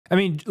I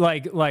mean,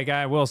 like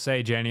I will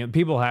say, Jenny,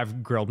 people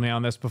have grilled me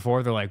on this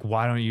before. They're like,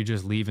 why don't you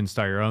just leave and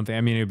start your own thing?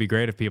 I mean, it would be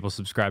great if people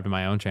subscribe to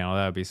my own channel.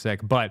 That would be sick.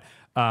 But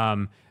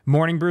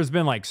Morning Brew's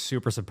been like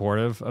super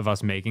supportive of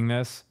us making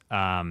this.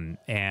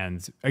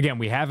 And again,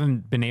 we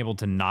haven't been able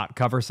to not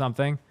cover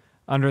something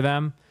under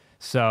them.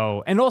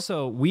 So, and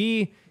also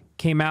we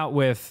came out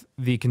with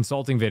the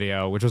consulting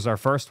video, which was our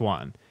first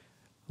one,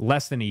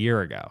 less than a year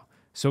ago.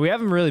 So we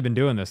haven't really been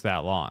doing this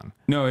that long.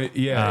 No,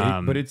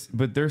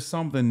 but there's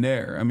something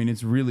there. I mean,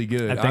 it's really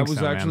good. I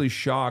was actually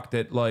shocked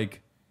that,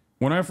 like,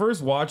 when I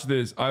first watched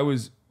this, I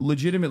was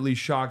legitimately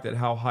shocked at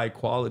how high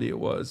quality it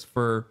was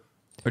for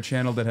a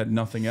channel that had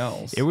nothing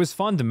else. It was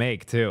fun to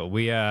make too.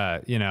 We,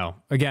 you know,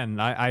 again,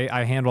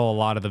 I handle a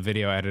lot of the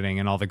video editing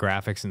and all the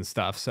graphics and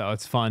stuff, so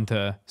it's fun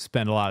to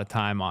spend a lot of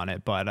time on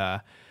it.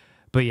 But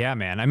yeah,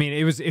 man. I mean,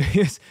 it was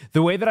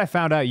the way that I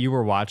found out you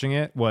were watching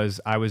it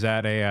was I was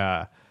at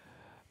a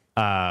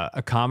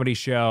comedy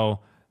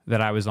show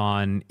that I was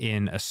on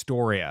in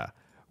Astoria,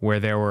 where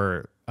there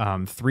were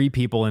 3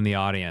 people in the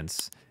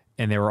audience,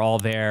 and they were all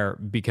there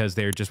because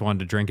they just wanted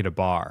to drink at a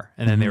bar,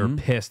 and then they were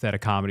pissed that a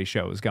comedy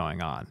show was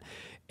going on.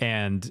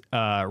 And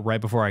right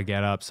before I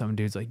get up, some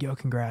dude's like, "Yo,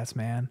 congrats,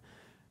 man."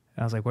 And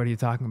I was like, "What are you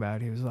talking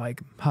about?" He was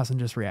like, "Hasan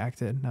just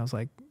reacted." And I was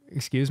like,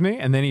 "Excuse me?"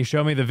 And then he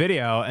showed me the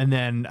video, and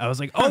then I was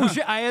like, "Oh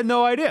shit, I had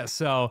no idea."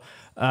 So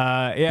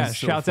yeah,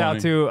 shouts out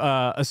to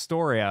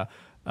Astoria.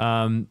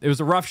 It was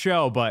a rough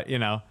show, but you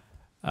know,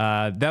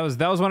 that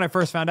was when I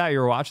first found out you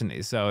were watching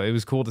these, so it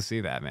was cool to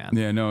see that, man.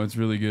 Yeah, no, it's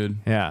really good.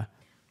 Yeah.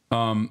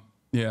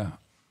 Yeah.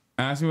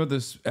 Ask him about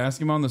this. Ask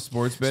him on the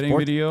sports betting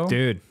video,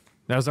 dude.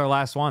 That was our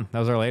last one. That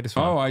was our latest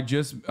one. Oh, I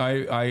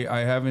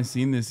haven't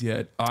seen this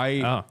yet.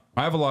 I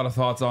have a lot of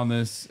thoughts on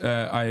this.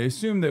 I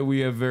assume that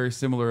we have very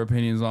similar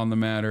opinions on the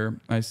matter.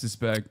 I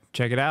suspect.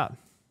 Check it out.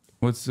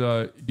 What's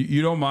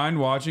you don't mind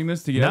watching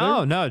this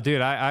together? No,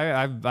 dude.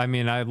 I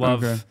mean, I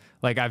love. Okay.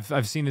 Like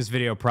I've seen this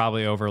video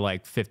probably over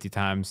like 50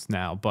 times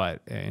now,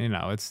 but you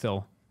know, it's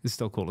still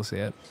cool to see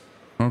it.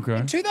 Okay.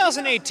 In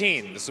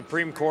 2018, the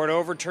Supreme Court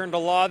overturned a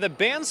law that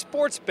bans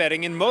sports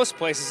betting in most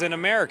places in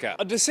America,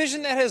 a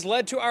decision that has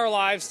led to our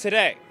lives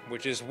today,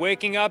 which is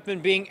waking up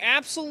and being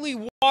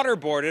absolutely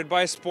waterboarded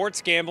by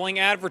sports gambling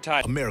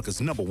advertising. America's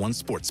 #1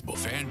 sports book.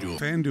 FanDuel.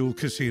 FanDuel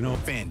Casino.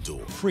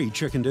 FanDuel. Free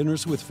chicken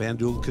dinners with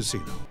FanDuel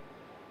Casino.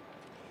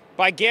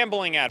 By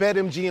gambling at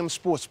BetMGM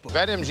Sportsbook.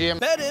 BetMGM.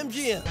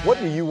 BetMGM. What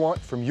do you want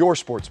from your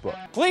sportsbook?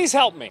 Please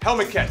help me.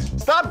 Helmet catch.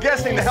 Stop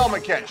guessing the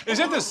helmet catch. Is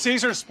it the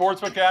Caesars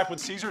Sportsbook app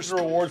with Caesars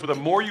rewards, where the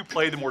more you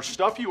play, the more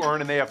stuff you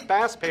earn, and they have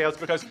fast payouts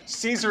because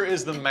Caesar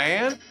is the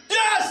man?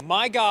 Yes!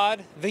 My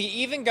God, they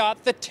even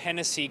got the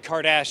Tennessee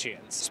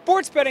Kardashians.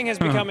 Sports betting has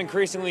become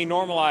increasingly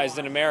normalized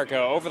in America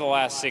over the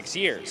last 6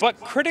 years. But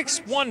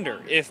critics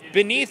wonder if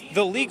beneath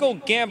the legal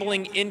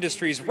gambling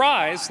industry's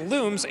rise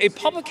looms a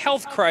public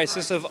health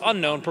crisis of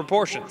unknown proportions.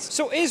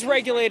 So is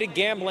regulated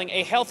gambling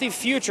a healthy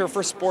future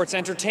for sports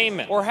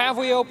entertainment? Or have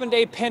we opened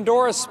a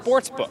Pandora's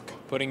sportsbook,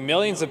 putting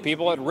millions of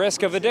people at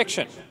risk of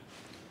addiction?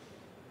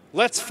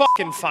 Let's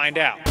fucking find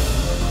out.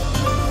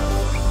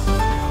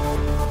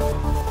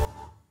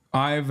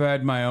 I've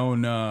had my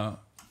own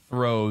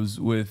throws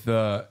with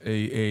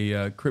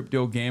a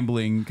crypto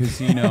gambling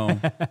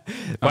casino.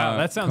 Wow,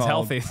 that sounds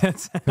healthy.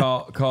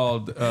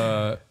 called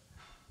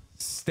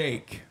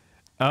Stake.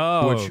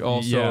 Oh, which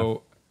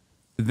also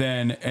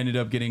then ended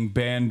up getting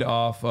banned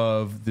off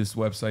of this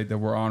website that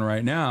we're on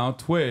right now,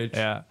 Twitch.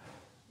 Yeah.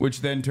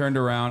 Which then turned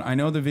around. I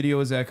know the video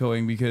is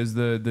echoing because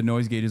the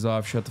noise gate is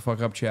off. Shut the fuck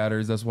up,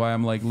 chatters. That's why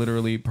I'm like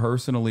literally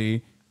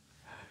personally,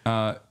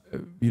 you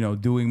know,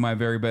 doing my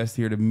very best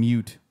here to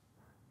mute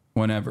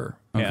whenever.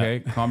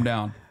 Okay, calm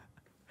down.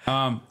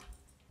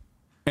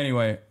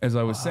 Anyway, as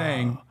I was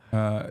saying,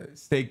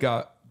 Stake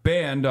got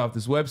banned off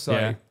this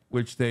website,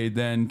 which they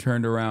then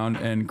turned around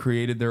and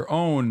created their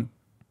own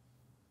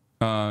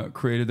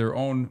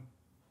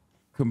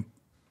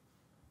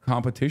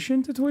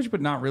competition to Twitch, but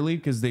not really,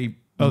 because they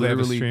they have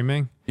a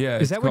streaming. Yeah,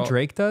 is that what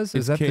Drake does?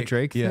 Is that Kick, the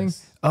Drake thing?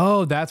 yes.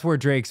 Oh, that's where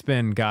Drake's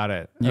been. Got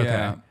it.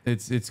 Yeah, Okay.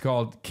 it's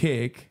called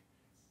Kick,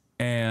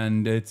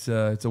 and it's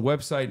a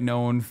website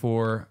known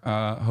for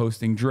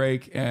hosting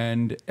Drake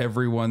and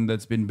everyone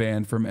that's been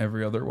banned from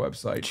every other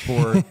website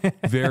for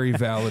very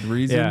valid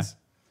reasons.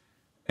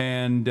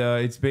 And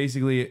it's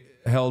basically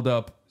held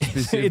up.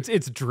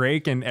 It's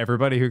Drake and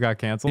everybody who got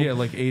canceled. Yeah,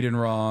 like Aiden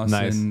Ross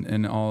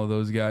and all of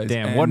those guys.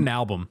 Damn, and what an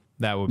album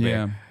that would be.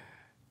 Yeah.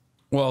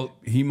 Well,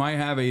 he might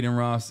have Aiden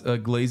Ross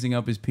glazing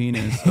up his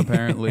penis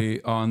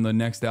apparently on the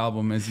next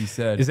album, as he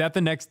said. Is that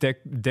the next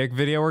dick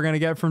video we're gonna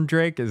get from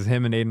Drake? Is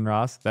him and Aiden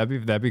Ross?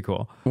 That'd be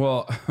cool.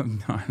 Well,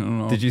 I don't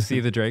know. Did you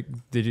see the Drake?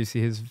 Did you see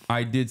his?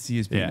 I did see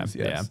his penis.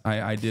 Yeah, yes,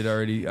 I did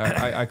already.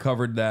 I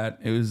covered that.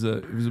 It was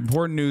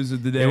important news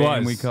of the day,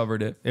 and we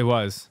covered it. It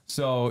was.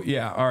 So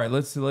yeah, all right.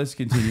 Let's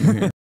continue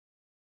here.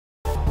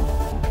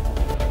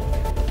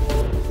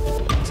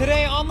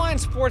 Today on Online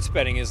sports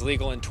betting is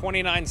legal in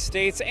 29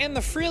 states and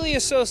the freely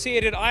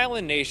associated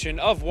island nation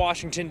of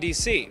Washington,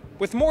 D.C.,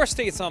 with more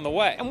states on the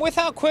way. And with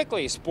how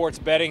quickly sports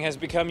betting has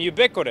become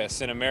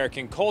ubiquitous in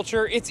American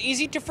culture, it's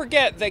easy to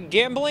forget that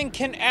gambling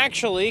can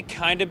actually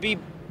kind of be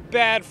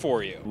bad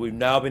for you. We've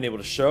now been able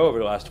to show over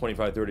the last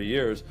 25, 30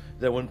 years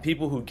that when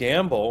people who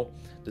gamble,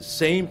 the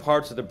same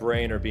parts of the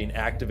brain are being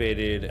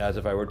activated as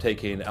if I were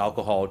taking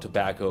alcohol,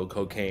 tobacco,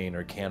 cocaine,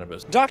 or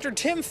cannabis. Dr.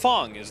 Tim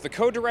Fong is the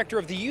co-director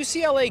of the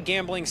UCLA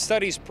Gambling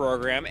Studies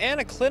Program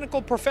and a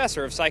clinical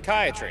professor of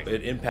psychiatry.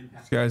 It impacts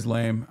This guy's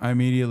lame. I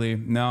immediately,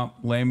 no,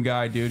 lame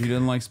guy, dude. He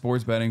doesn't like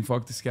sports betting.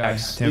 Fuck this guy.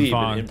 sleep,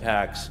 Fong. it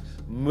impacts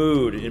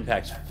mood, it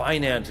impacts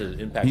finances,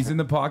 it impacts... He's in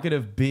the pocket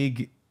of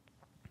big,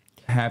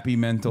 happy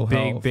mental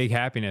health. Big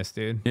happiness,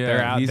 dude.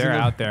 Yeah, they're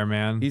out there,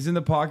 man. He's in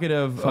the pocket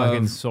of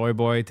Fucking soy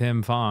boy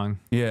Tim Fong.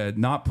 yeah,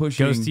 not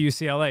pushing. Goes to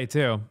UCLA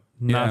too.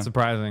 Not Yeah.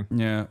 surprising.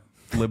 Yeah,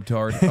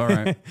 libtard. All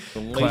right,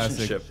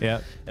 relationship.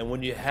 Yeah. And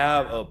when you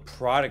have a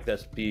product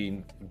that's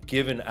being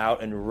given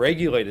out and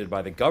regulated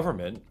by the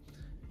government,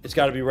 it's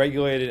got to be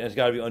regulated and it's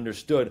got to be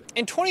understood.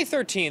 In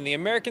 2013, the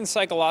American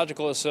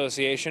Psychological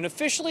Association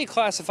officially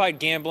classified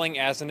gambling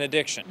as an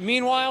addiction.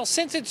 Meanwhile,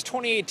 since its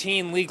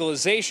 2018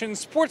 legalization,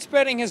 sports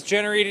betting has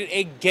generated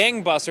a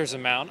gangbusters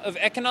amount of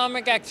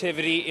economic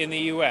activity in the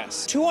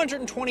U.S.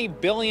 $220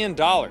 billion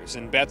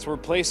in bets were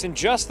placed in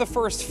just the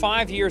first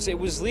 5 years it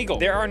was legal.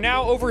 There are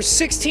now over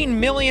 16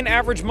 million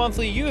average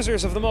monthly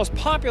users of the most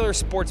popular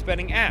sports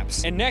betting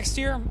apps. And next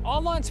year,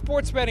 online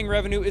sports betting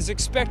revenue is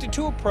expected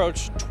to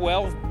approach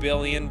 $12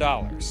 billion.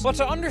 But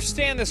to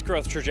understand this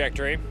growth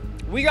trajectory,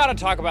 we gotta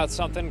talk about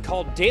something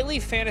called daily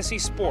fantasy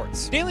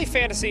sports. Daily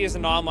fantasy is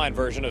an online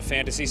version of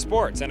fantasy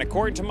sports, and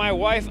according to my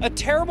wife, a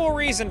terrible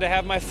reason to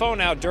have my phone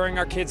out during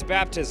our kid's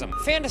baptism.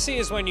 Fantasy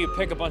is when you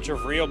pick a bunch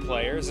of real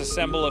players,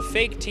 assemble a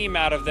fake team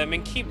out of them,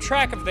 and keep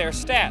track of their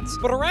stats.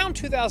 But around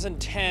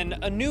 2010,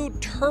 a new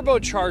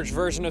turbocharged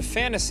version of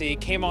fantasy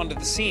came onto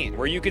the scene,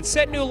 where you could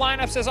set new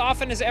lineups as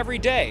often as every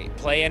day,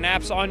 play in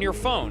apps on your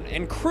phone,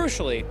 and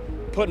crucially,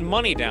 put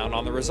money down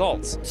on the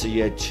results. So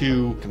you had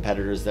two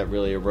competitors that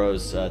really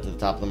arose to the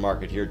top of the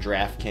market here,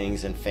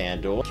 DraftKings and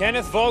FanDuel.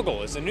 Kenneth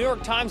Vogel is a New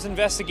York Times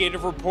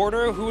investigative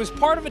reporter who was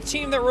part of a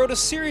team that wrote a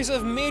series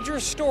of major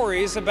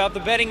stories about the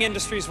betting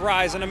industry's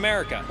rise in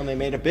America. And they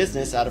made a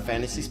business out of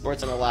fantasy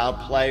sports and allowed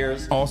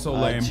players Also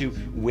lame. to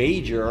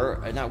wager,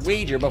 not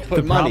wager, but put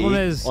The money problem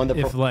is on the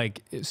if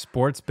like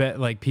sports bet,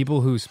 like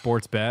people who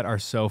sports bet are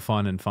so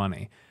fun and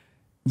funny.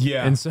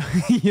 yeah. And so,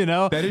 you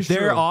know, That is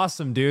they're true.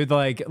 awesome, dude.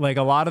 Like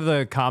a lot of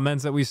the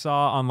comments that we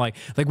saw on like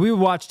we would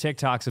watch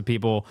TikToks of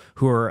people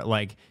who are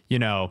like, you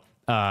know,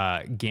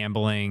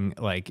 gambling,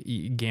 like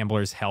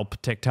gamblers help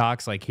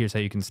TikToks. Like, here's how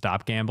you can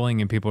stop gambling.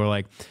 And people are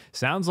like,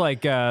 sounds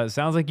like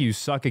you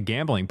suck a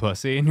gambling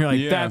pussy. And you're like,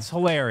 Yeah. that's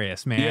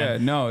hilarious, man. Yeah,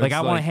 no, like it's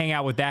I want to like- hang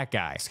out with that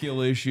guy. skill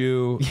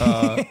issue.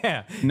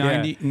 Yeah.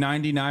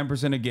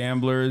 99% of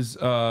gamblers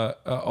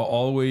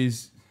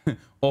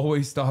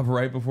always stop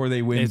right before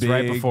they win. It's big.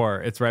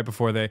 right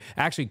before they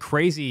actually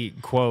crazy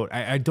quote.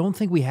 I don't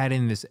think we had it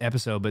in this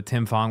episode, but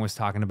Tim Fong was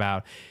talking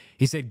about.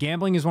 He said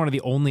gambling is one of the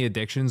only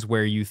addictions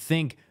where you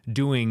think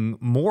doing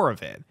more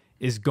of it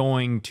is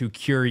going to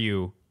cure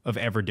you of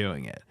ever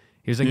doing it.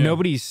 He was like,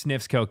 nobody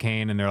sniffs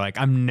cocaine and they're like,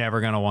 I'm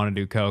never gonna want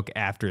to do coke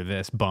after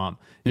this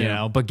bump, you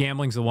know. But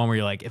gambling's the one where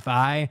you're like, if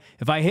I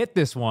hit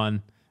this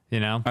one, you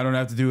know, I don't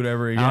have to do it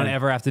ever again. I don't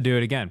ever have to do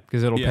it again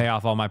because it'll pay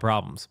off all my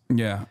problems.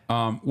 Yeah.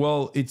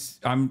 Well,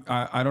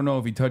 I don't know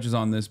if he touches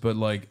on this, but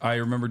like I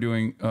remember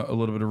doing a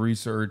little bit of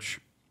research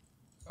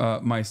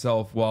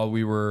myself while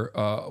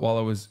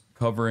I was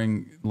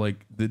covering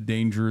like the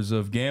dangers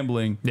of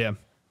gambling. Yeah.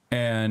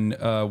 And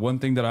one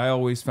thing that I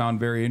always found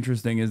very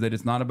interesting is that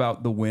it's not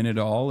about the win at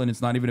all, and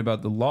it's not even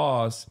about the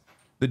loss.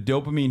 The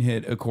dopamine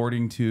hit,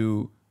 according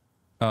to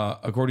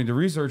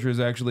researchers,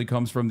 actually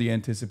comes from the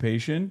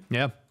anticipation.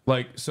 Yeah.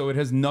 Like, so it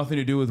has nothing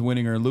to do with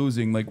winning or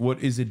losing. Like,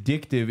 what is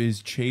addictive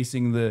is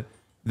chasing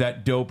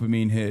that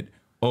dopamine hit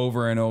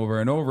over and over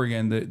and over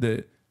again.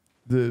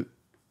 The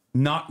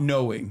not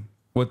knowing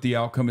what the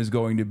outcome is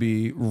going to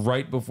be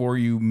right before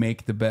you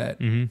make the bet.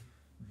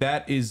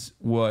 That is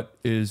what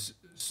is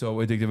so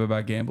addictive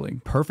about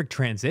gambling. Perfect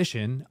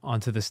transition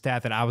onto the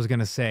stat that I was going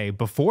to say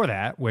before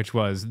that, which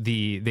was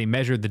they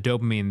measured the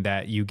dopamine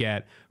that you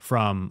get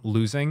from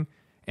losing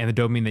and the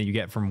dopamine that you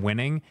get from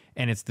winning,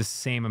 and it's the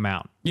same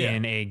amount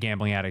in a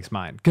gambling addict's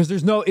mind. Because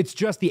it's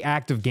just the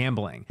act of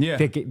gambling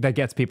that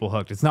gets people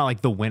hooked. It's not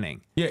like the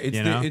winning. Yeah,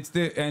 it's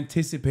the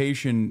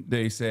anticipation,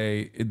 they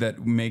say,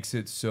 that makes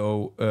it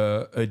so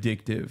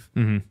addictive.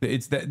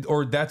 It's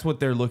that's what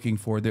they're looking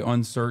for, the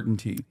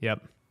uncertainty.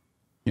 Yep.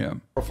 Yeah.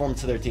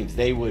 Performance of their teams,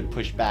 they would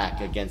push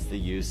back against the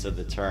use of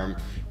the term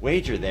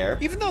wager there.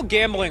 Even though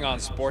gambling on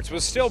sports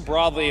was still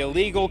broadly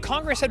illegal,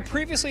 Congress had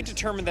previously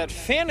determined that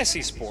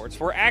fantasy sports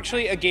were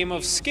actually a game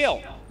of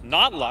skill,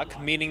 not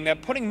luck, meaning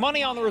that putting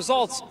money on the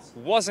results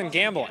wasn't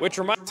gambling.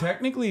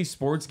 Technically,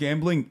 sports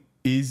gambling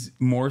is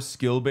more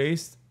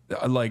skill-based.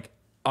 Like,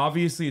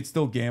 obviously, it's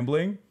still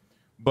gambling,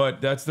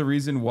 But that's the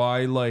reason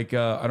why, like,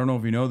 I don't know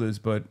if you know this,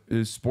 but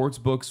sports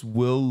books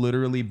will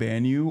literally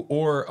ban you,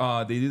 or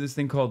they do this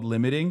thing called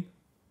limiting.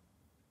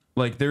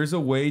 Like, there's a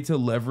way to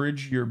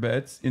leverage your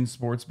bets in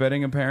sports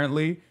betting,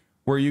 apparently,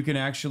 where you can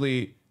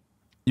actually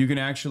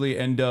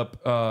end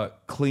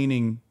up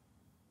cleaning.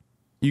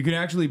 You can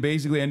actually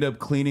basically end up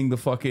cleaning the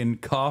fucking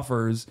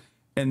coffers,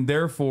 and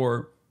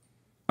therefore,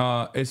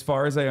 as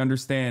far as I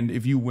understand,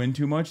 if you win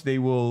too much, they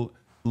will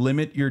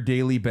limit your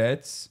daily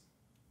bets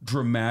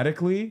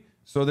dramatically,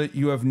 so that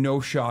you have no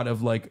shot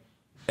of like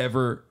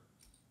ever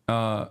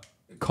call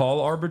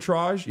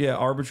arbitrage. Yeah,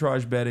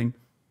 arbitrage betting.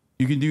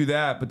 You can do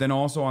that, but then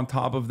also on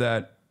top of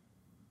that,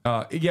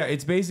 yeah,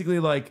 it's basically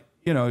like,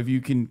 you know, if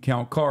you can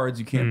count cards,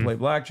 you can't play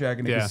blackjack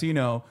in a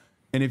casino,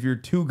 and if you're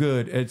too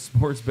good at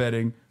sports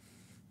betting,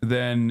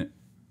 then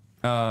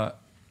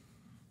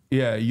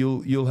yeah,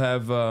 you'll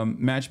have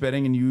match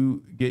betting, and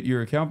you get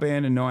your account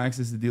banned and no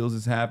access to deals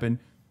has happened.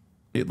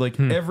 It like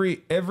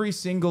every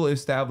single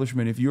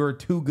establishment, if you're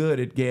too good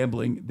at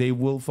gambling, they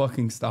will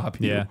fucking stop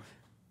you. Yeah.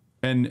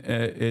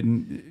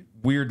 And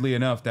weirdly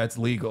enough, that's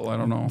legal. I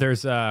don't know.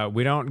 There's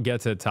we don't get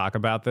to talk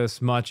about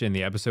this much in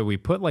the episode. We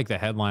put like the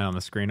headline on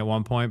the screen at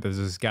one point, but there's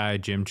this guy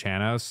Jim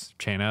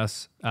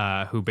Chanos,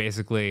 who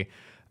basically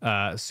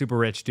super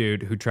rich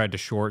dude who tried to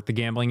short the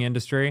gambling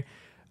industry.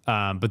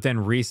 But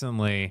then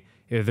recently,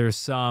 there's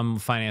some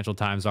Financial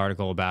Times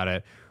article about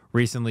it.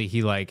 Recently,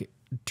 he like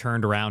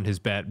turned around his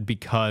bet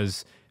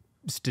because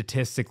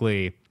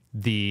statistically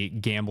the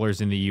gamblers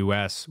in the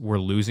US were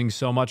losing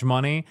so much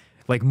money,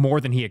 like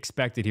more than he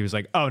expected. He was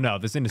like, oh no,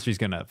 this industry's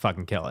gonna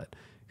fucking kill it.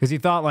 Because he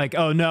thought like,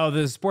 oh no,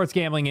 the sports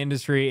gambling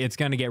industry, it's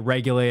gonna get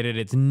regulated,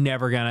 it's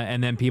never gonna,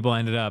 and then people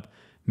ended up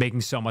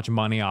making so much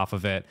money off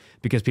of it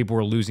because people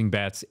were losing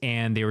bets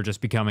and they were just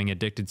becoming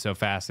addicted so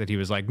fast that he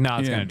was like, no,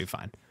 it's gonna do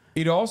fine.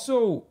 It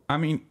also, I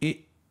mean,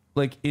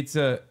 it's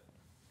an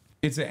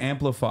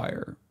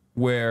amplifier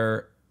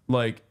where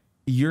like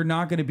you're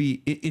not going to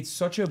be, it's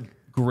such a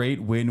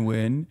great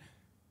win-win.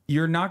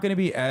 You're not going to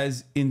be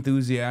as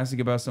enthusiastic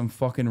about some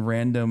fucking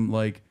random,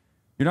 like,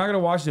 you're not going to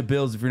watch the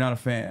Bills if you're not a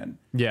fan.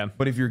 Yeah.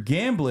 But if you're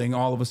gambling,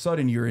 all of a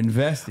sudden you're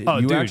invested. Oh,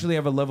 you dude. actually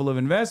have a level of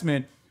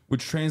investment,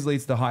 which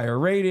translates to higher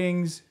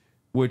ratings,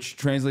 which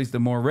translates to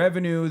more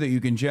revenue that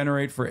you can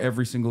generate for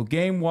every single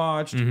game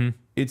watched.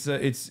 It's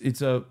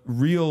a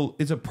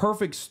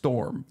perfect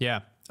storm. Yeah.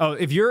 Oh,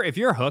 if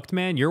you're hooked,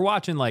 man, you're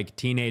watching like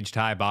teenage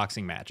Thai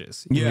boxing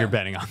matches. You're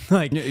betting on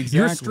like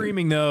you're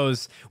streaming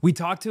those. We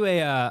talked to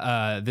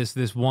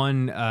this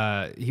one.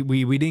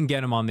 We didn't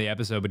get him on the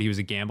episode, but he was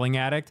a gambling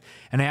addict,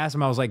 and I asked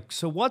him. I was like,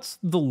 so what's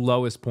the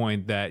lowest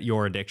point that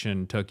your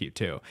addiction took you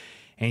to?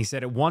 And he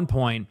said at one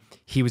point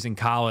he was in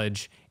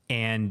college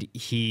and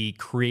he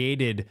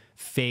created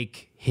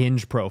fake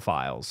Hinge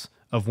profiles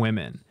of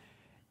women,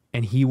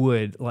 and he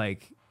would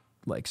like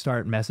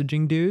start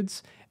messaging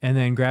dudes. And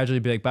then gradually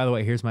be like, by the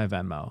way, here's my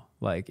Venmo.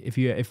 Like, if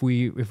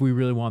we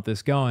really want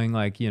this going,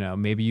 like, you know,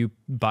 maybe you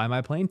buy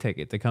my plane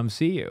ticket to come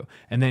see you.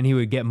 And then he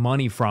would get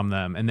money from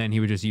them, and then he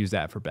would just use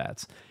that for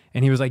bets.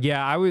 And he was like,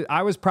 yeah,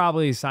 I was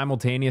probably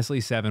simultaneously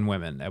 7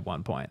 women at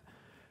one point.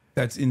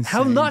 That's insane.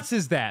 How nuts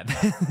is that?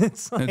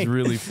 That's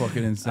really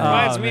fucking insane.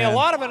 Reminds me a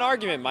lot of an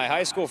argument my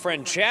high school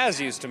friend Chaz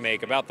used to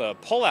make about the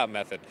pullout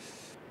method.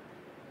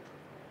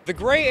 The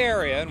gray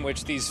area in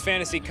which these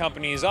fantasy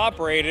companies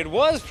operated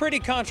was pretty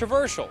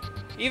controversial,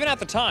 even at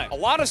the time. A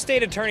lot of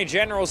state attorney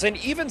generals and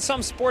even some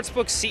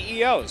sportsbook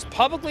CEOs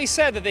publicly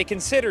said that they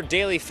considered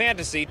daily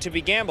fantasy to be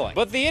gambling,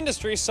 but the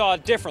industry saw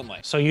it differently.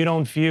 So you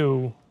don't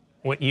view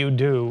what you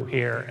do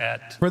here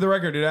at... For the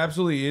record, it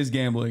absolutely is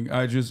gambling.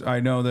 I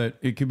know that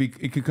it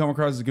could come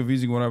across as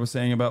confusing what I was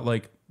saying about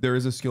like there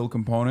is a skill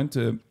component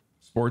to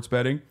sports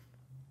betting.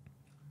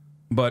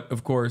 But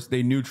of course,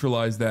 they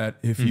neutralize that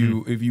if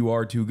you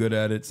are too good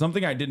at it.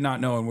 Something I did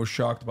not know and was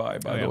shocked by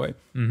the way.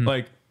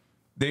 Like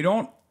they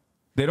don't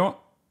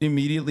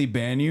immediately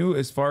ban you,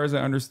 as far as I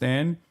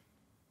understand.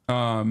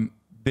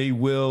 They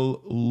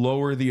will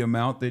lower the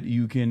amount that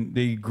you can.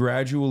 They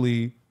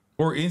gradually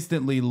or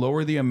instantly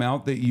lower the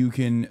amount that you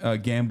can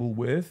gamble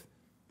with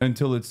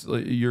until it's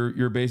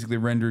you're basically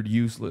rendered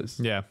useless.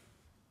 Yeah.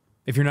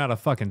 If you're not a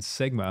fucking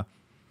Sigma.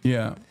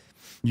 Yeah.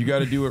 You got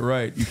to do it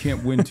right. You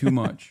can't win too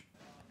much.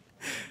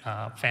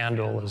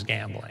 FanDuel is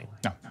gambling.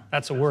 No.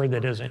 That's a word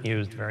that isn't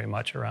used very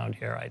much around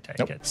here, I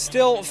take it.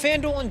 Still,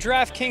 FanDuel and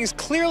DraftKings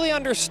clearly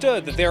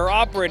understood that they were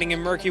operating in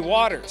murky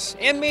waters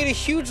and made a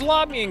huge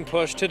lobbying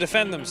push to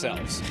defend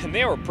themselves. And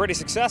they were pretty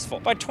successful.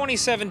 By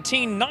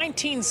 2017,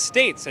 19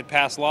 states had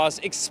passed laws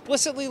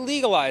explicitly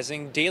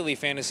legalizing daily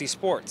fantasy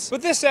sports.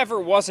 But this effort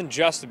wasn't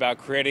just about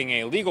creating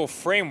a legal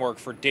framework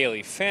for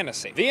daily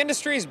fantasy. The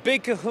industry's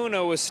big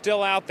kahuna was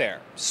still out there,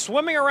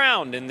 swimming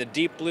around in the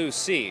deep blue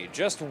sea,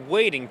 just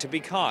waiting to be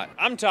caught.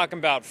 I'm talking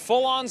about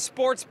full-on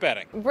sports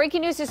betting.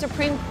 Breaking news: the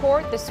Supreme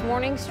Court this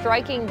morning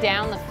striking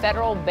down the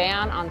federal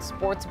ban on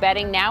sports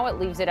betting. Now it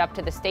leaves it up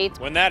to the states.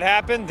 When that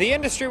happened, the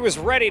industry was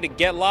ready to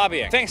get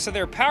lobbying, thanks to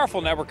their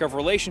powerful network of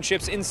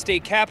relationships in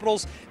state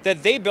capitals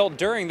that they built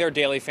during their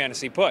daily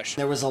fantasy push.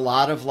 There was a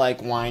lot of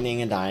like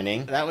whining and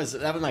dining. That was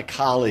my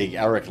colleague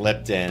Eric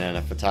Lipton and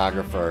a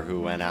photographer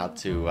who went out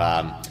to.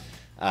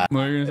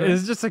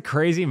 It's just a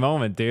crazy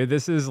moment, dude.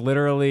 This is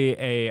literally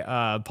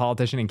a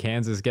politician in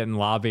Kansas getting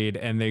lobbied,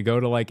 and they go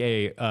to like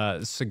a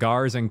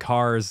cigars and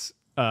cars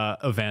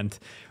event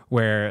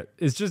where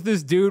it's just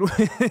this dude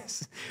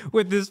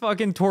with this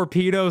fucking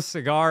torpedo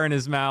cigar in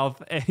his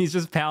mouth, and he's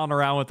just palling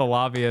around with the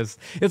lobbyists.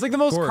 It's like the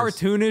most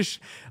cartoonish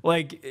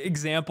like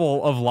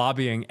example of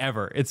lobbying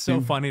ever. It's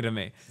so funny to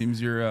me. Seems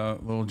you're a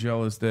little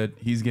jealous that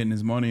he's getting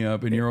his money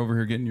up and you're over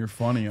here getting your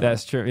funny up.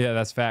 That's true. Yeah,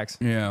 that's facts.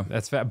 Yeah,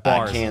 that's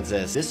bars.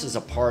 Kansas. This is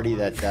a party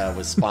that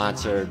was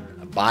sponsored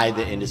by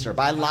the industry,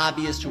 by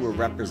lobbyists who were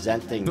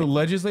representing the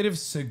Legislative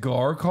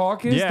Cigar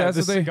Caucus. Yeah, that's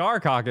the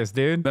Cigar Caucus,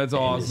 dude. That's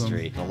awesome.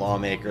 Industry. The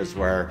lawmakers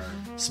were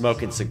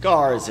smoking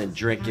cigars and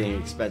drinking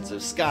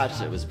expensive scotch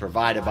that was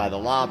provided by the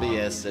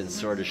lobbyists and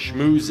sort of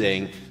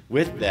schmoozing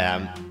with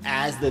them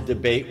as the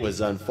debate was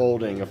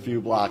unfolding a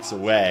few blocks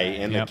away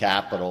in the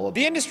Capitol.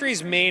 The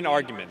industry's main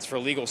arguments for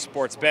legal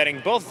sports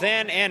betting, both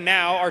then and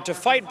now, are to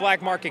fight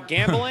black market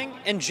gambling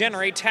and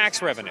generate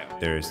tax revenue.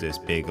 There's this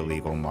big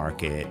illegal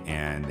market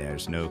and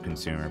there's no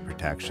consumer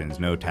protections,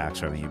 no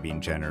tax revenue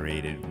being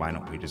generated. Why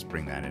don't we just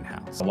bring that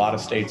in-house? A lot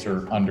of states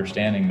are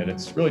understanding that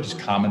it's really just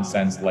common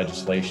sense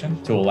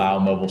legislation to allow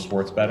mobile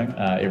sports betting.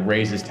 It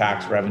raises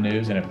tax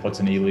revenues and it puts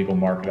an illegal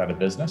market out of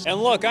business.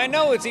 And look, I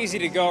know it's easy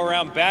to go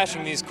around bashing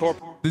these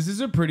This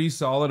is a pretty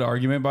solid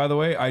argument, by the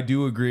way. I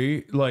do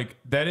agree. Like,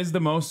 that is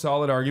the most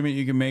solid argument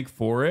you can make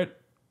for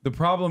it. The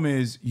problem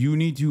is you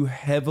need to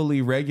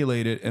heavily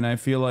regulate it, and I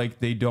feel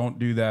like they don't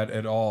do that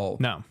at all.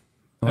 No.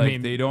 Like, I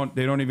mean, they don't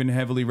even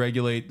heavily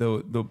regulate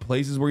the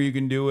places where you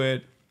can do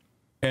it.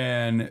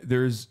 And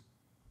there's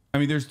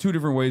two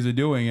different ways of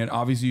doing it.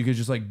 Obviously, you could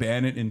just like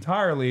ban it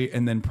entirely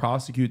and then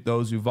prosecute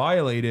those who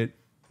violate it,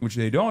 which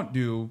they don't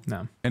do.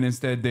 No. And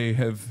instead they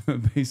have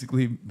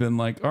basically been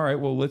like, all right,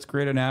 well, let's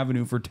create an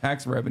avenue for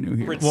tax revenue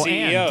here. Well,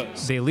 and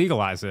they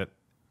legalize it.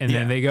 And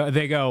then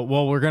they go,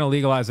 well, we're going to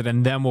legalize it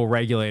and then we'll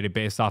regulate it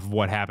based off of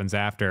what happens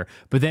after.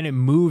 But then it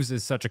moves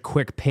at such a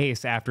quick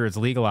pace after it's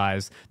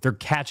legalized. They're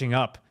catching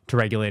up to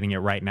regulating it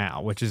right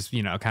now, which is,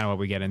 kind of what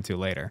we get into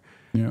later.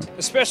 Yeah.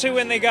 Especially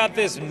when they got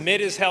this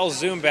mid-as-hell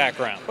zoom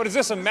background. What is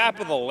this, a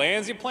map of the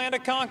lands you plan to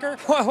conquer?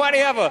 Why do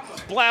you have a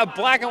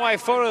black and white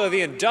photo of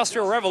the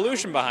Industrial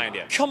Revolution behind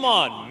you? Come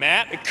on,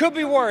 Matt. It could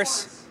be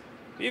worse.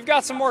 You've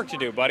got some work to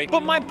do, buddy.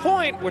 But my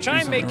point, which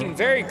I'm making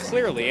very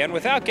clearly and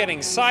without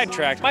getting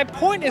sidetracked, my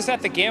point is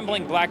that the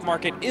gambling black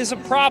market is a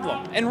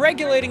problem, and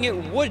regulating it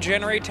would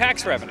generate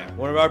tax revenue.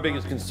 One of our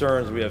biggest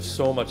concerns, we have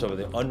so much of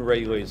the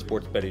unregulated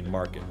sports betting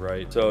market,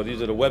 right? So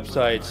these are the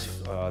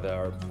websites that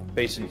are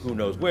based in who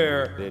knows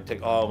where. They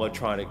take all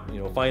electronic,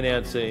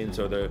 financing,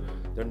 so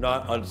they're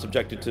not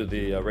subjected to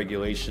the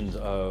regulations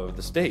of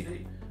the state.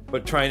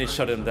 But trying to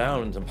shut them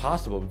down is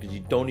impossible because you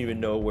don't even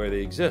know where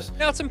they exist.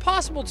 Now, it's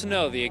impossible to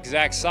know the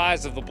exact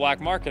size of the black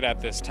market at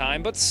this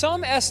time, but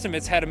some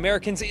estimates had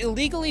Americans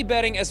illegally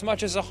betting as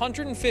much as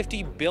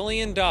 $150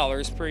 billion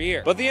per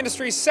year. But the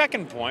industry's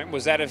second point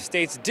was that if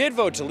states did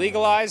vote to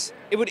legalize,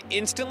 it would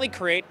instantly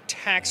create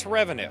tax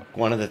revenue.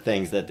 One of the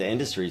things that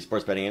the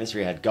sports betting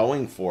industry had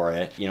going for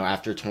it,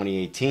 after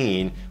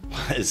 2018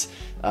 was,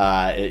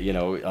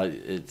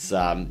 it's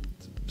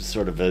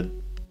sort of a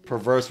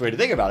perverse way to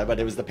think about it,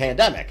 but it was the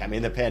pandemic. I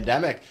mean, the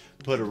pandemic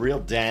put a real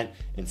dent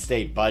in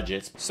state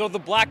budgets. So the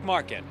black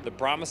market, the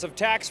promise of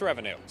tax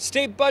revenue,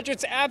 state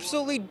budgets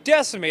absolutely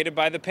decimated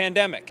by the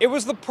pandemic. It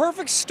was the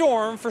perfect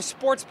storm for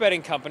sports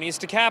betting companies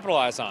to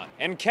capitalize on,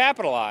 and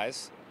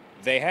capitalize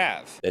they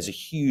have. There's a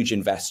huge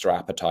investor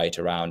appetite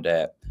around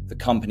it. The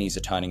companies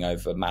are turning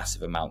over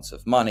massive amounts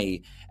of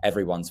money.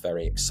 Everyone's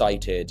very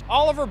excited.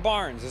 Oliver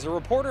Barnes is a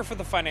reporter for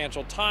the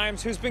Financial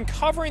Times who's been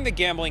covering the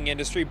gambling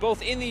industry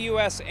both in the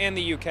US and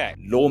the UK.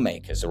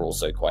 Lawmakers are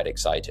also quite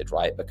excited,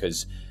 right?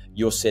 Because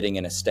you're sitting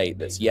in a state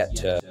that's yet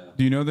to...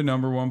 Do you know the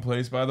 #1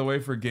 place, by the way,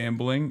 for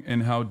gambling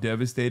and how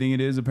devastating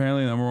it is,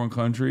 apparently, the #1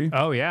 country?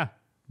 Oh, yeah.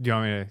 Do you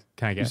want me to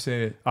kind of guess? You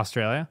say it.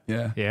 Australia?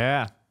 Yeah.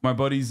 Yeah. My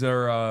buddies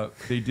are,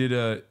 they did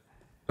a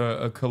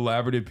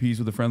collaborative piece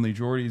with the Friendly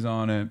Jordies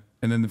on it.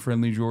 And then the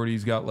Friendly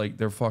Jordies got like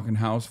their fucking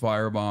house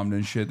firebombed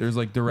and shit. There's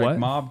like direct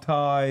mob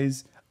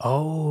ties.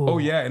 Oh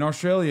yeah. In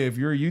Australia, if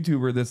you're a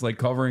YouTuber that's like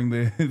covering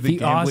the gambling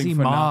Aussie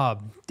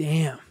mob,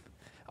 damn,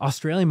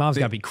 Australian mob's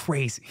gotta be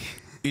crazy.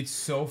 It's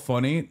so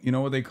funny. You know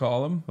what they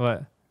call them?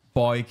 What?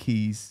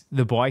 Bikies.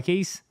 The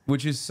bikies,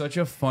 which is such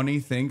a funny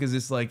thing because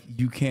it's like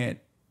you can't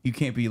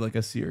be like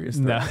a serious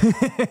thing. No.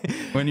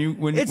 when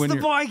it's the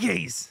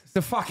bikies. It's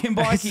the fucking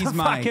bikies, it's the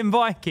mate. fucking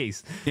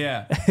bikies.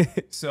 Yeah.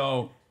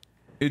 So.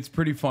 It's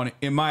pretty funny,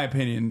 in my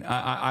opinion.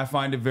 I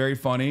find it very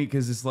funny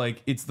because it's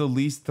like it's the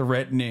least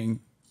threatening,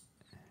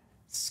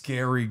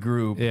 scary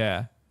group.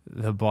 Yeah,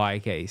 the Bly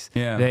case.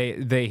 Yeah.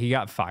 He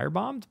got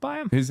firebombed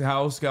by him? His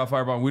house got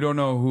firebombed. We don't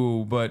know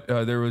who, but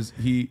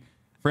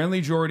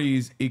Friendly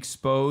Jordies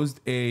exposed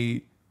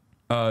a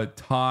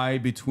tie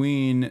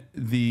between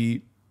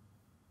the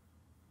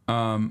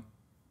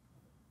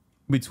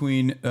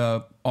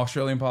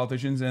Australian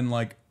politicians and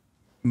like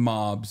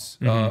mobs,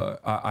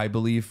 I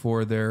believe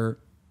for their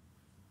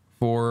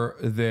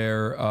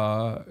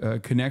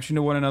connection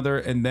to one another,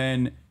 and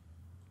then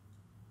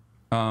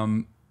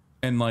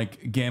and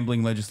like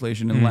gambling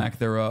legislation and lack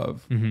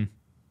thereof.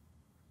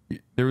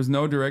 There was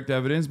no direct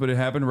evidence, but it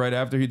happened right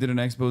after he did an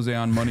expose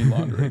on money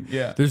laundering.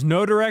 Yeah, There's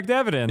no direct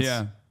evidence.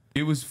 yeah,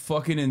 it was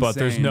fucking insane. But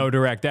there's no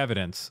direct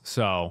evidence,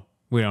 so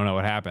we don't know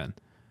what happened.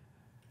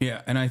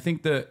 Yeah, and I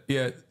think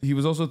he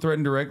was also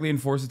threatened directly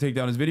and forced to take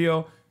down his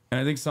video. And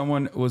I think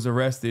someone was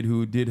arrested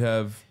who did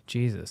have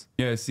Jesus.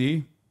 Yeah,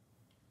 see?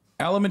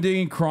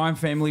 Alameddine crime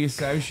family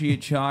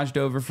associate charged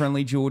over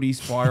Friendly Geordie's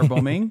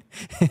firebombing.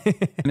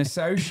 An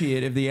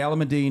associate of the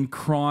Alameddine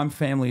crime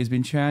family has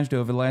been charged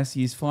over last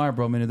year's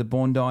firebombing of the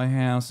Bondi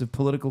house of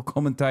political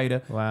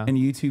commentator and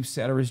YouTube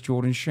satirist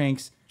Jordan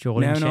Shanks,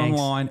 known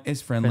online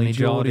as Friendly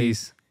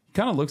Geordies. He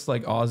kind of looks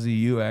like Aussie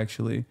you,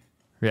 actually.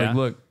 Yeah. Like,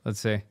 look. Let's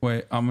see.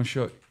 Wait, I'm going to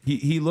show.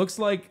 He looks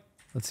like.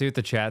 Let's see what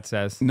the chat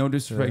says. No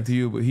disrespect to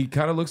you, but he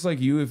kind of looks like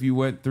you if you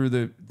went through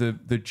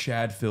the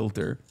Chad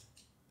filter.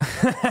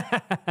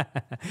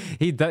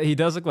 He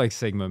does look like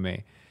Sigma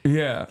me.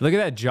 Yeah. Look at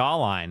that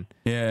jawline.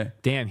 Yeah.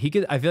 Damn,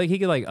 I feel like he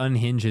could like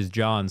unhinge his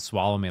jaw and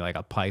swallow me like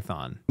a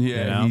python.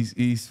 Yeah, you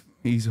know?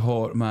 he's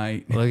hot,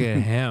 mate. Look at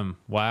him.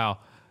 Wow.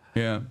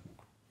 Yeah.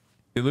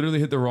 It literally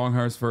hit the wrong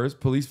horse first.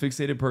 Police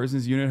fixated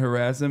persons unit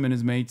harassed him and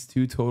his mates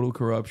to total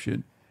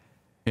corruption.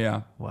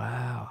 Yeah.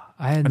 Wow.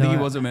 I think he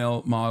was a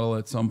male model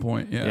at some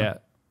point. Yeah. Yeah.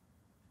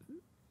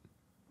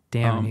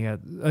 Damn. He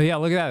got. Oh yeah.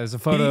 Look at that. There's a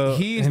photo.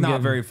 He's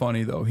not very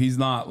funny though. He's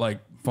not like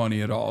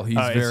funny at all. He's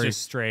very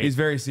just straight. He's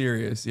very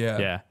serious. Yeah.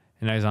 Yeah.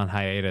 And now he's on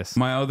hiatus.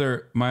 My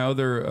other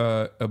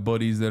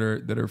buddies that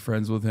are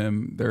friends with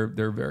him,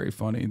 they're very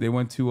funny. They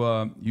went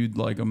to you'd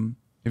like them.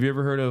 Have you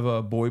ever heard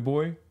of Boy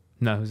Boy?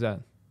 No. Who's that?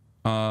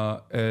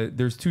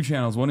 There's two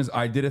channels. One is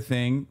I Did a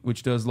Thing,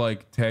 which does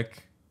like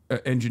tech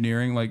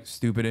engineering, like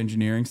stupid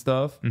engineering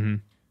stuff.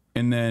 And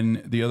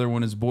then the other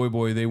one is Boy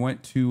Boy. They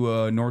went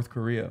to North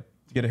Korea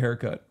to get a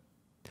haircut.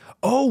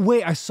 Oh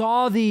wait, I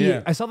saw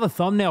the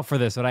thumbnail for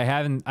this, but I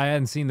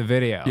hadn't seen the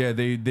video. Yeah,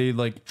 they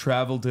like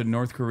traveled to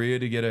North Korea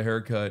to get a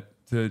haircut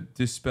to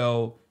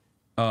dispel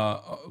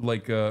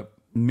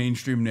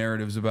mainstream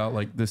narratives about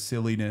like the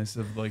silliness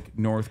of like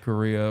North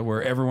Korea,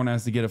 where everyone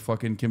has to get a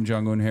fucking Kim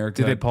Jong-un haircut.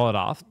 Did they pull it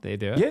off? They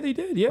do it? Yeah, they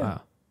did. Yeah,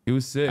 wow. It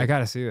was sick. I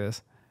gotta see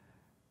this.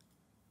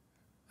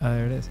 Oh,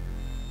 there it is.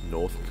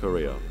 North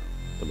Korea,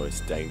 the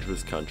most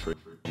dangerous country.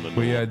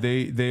 But yeah,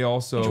 they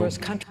also. Would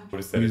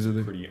have said it's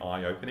pretty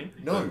eye-opening.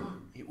 No,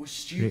 it was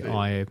stupid. Pretty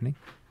eye-opening.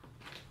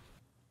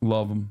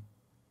 Love them.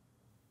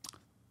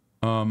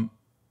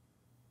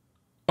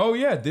 Oh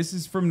yeah, this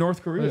is from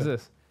North Korea. What is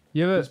this?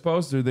 You have this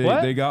poster.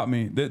 They got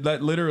me.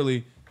 That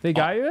literally. They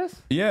got you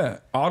this? Yeah,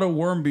 Otto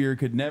Warmbier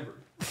could never.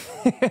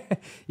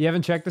 You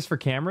haven't checked this for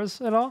cameras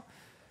at all?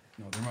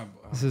 No, they're my.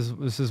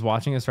 This is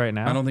watching us right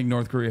now. I don't think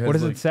North Korea has. What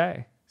does like, it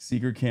say?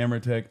 Secret camera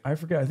tech. I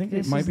forgot. I think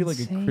This it might is be like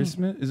insane. a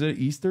Christmas. Is it an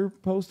Easter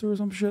poster or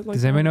some shit like that?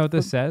 Does anybody know what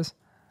this says?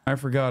 I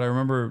forgot. I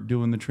remember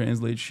doing the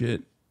translate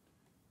shit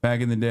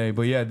back in the day.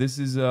 But yeah, this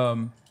is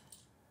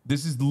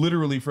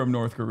literally from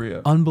North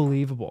Korea.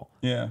 Unbelievable.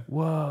 Yeah.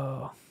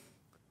 Whoa.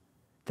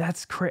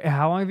 That's crazy.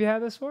 How long have you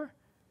had this for?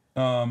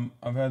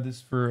 I've had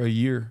this for a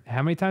year.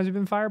 How many times have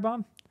you been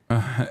firebombed?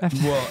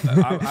 Well,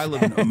 I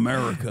live in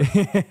America.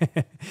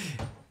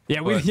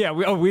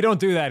 We don't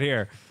do that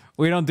here.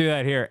 We don't do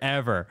that here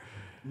ever.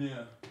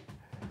 Yeah.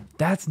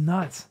 That's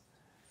nuts.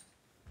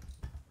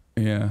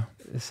 Yeah.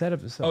 The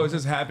setup is so. Oh, it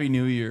says Happy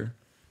New Year.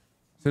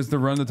 It says to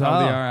run the top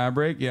of the hour ad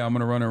break. Yeah, I'm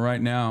gonna run it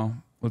right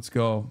now. Let's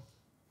go.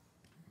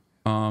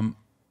 Hold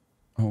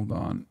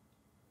on.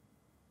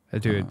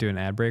 Do an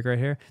ad break right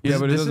here. Yeah,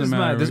 but it doesn't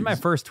matter. This is my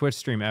first Twitch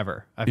stream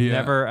ever.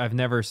 I've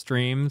never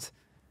streamed.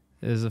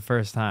 This is the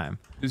first time.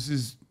 This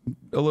is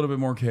a little bit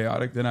more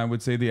chaotic than I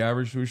would say the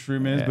average Twitch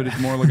stream is, but it's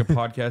more like a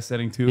podcast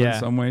setting too in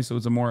some way. So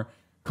it's a more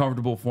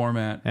comfortable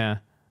format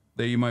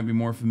that you might be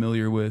more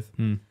familiar with.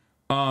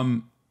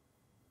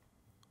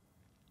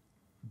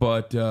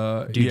 But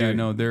do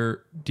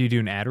you do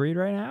an ad read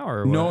right now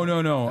or no? what?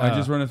 I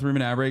just run a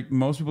 3-minute ad break.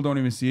 Most people don't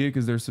even see it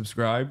because they're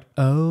subscribed.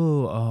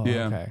 Oh,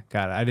 yeah. Okay,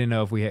 got it. I didn't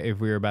know if we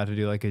were about to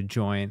do like a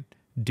joint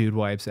Dude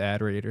Wipes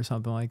ad read or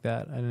something like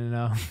that. I didn't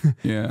know.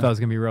 Yeah, if I was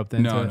gonna be roped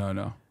into it.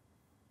 No.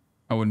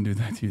 I wouldn't do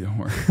that to you. Don't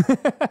worry.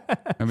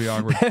 That'd be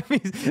awkward.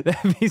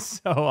 That'd be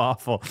so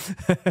awful.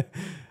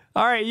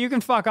 All right, you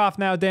can fuck off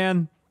now,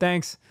 Dan.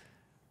 Thanks.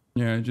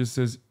 Yeah, it just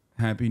says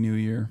Happy New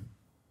Year.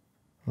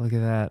 Look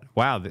at that.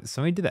 Wow,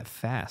 somebody did that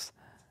fast.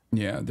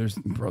 Yeah, there's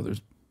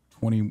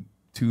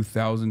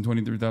 22,000,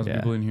 23,000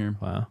 people in here.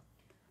 Wow.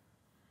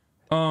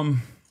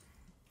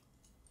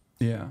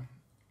 Yeah.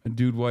 A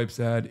Dude Wipes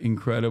ad,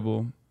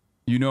 incredible.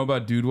 You know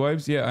about Dude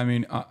Wipes? Yeah, I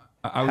mean, I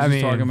was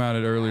just talking about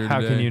it earlier How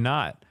today. can you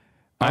not?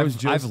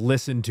 I've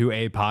listened to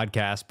a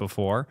podcast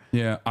before.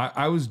 Yeah,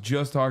 I was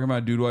just talking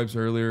about dude wipes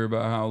earlier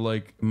about how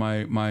like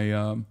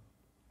my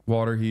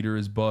water heater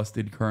is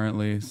busted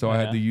currently, so I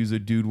had to use a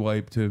dude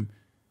wipe to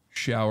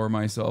shower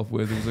myself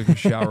with. It was like a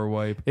shower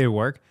wipe. It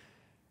worked.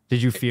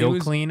 Did you feel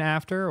clean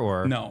after,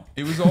 or no?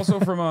 It was also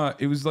from a.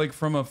 It was like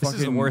from a fucking. This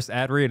is the worst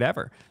ad read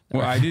ever.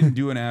 Well, I didn't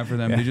do an ad for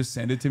them. They just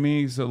sent it to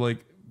me. So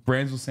like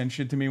brands will send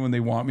shit to me when they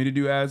want me to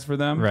do ads for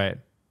them. Right.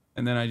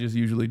 And then I just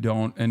usually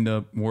don't end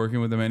up working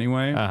with them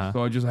anyway.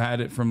 So I just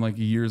had it from like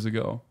years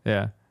ago.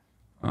 Yeah.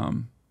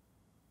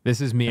 This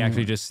is me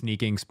actually just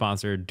sneaking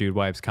sponsored Dude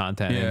Wipes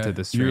content into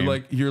the stream.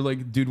 You're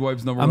like Dude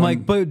Wipes number I'm one.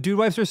 like, but Dude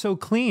Wipes are so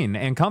clean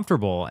and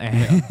comfortable.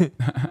 And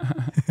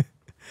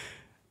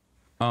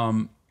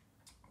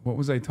what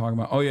was I talking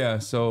about? Oh yeah,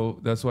 so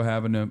that's what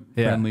happened to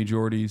Friendly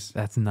Jordies.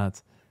 That's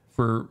nuts.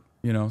 For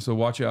so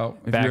watch out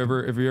if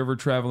you ever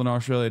travel in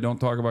Australia. Don't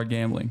talk about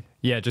gambling.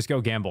 Yeah, just go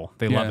gamble.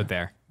 They love it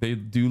there. They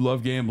do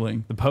love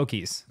gambling. The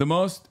pokies. The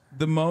most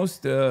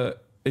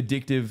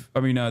addictive. I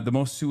mean, the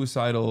most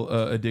suicidal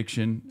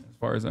addiction, as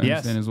far as I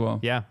understand, as well.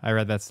 Yeah, I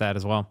read that stat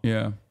as well.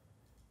 Yeah.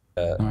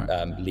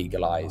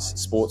 Legalize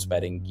sports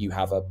betting, you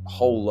have a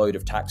whole load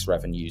of tax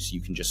revenues you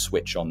can just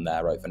switch on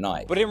there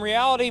overnight. But in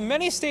reality,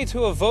 many states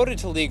who have voted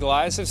to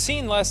legalize have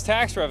seen less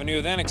tax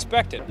revenue than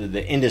expected.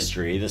 The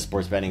industry, the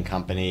sports betting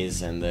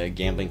companies and the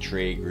gambling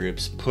trade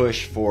groups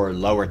push for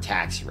lower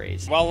tax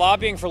rates. While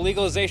lobbying for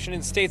legalization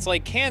in states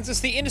like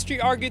Kansas, the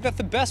industry argued that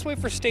the best way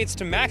for states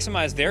to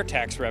maximize their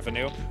tax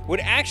revenue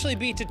would actually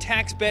be to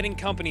tax betting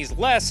companies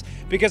less,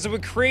 because it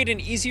would create an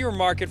easier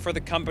market for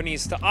the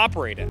companies to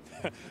operate in.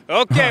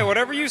 Okay,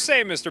 whatever you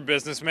say, Mr.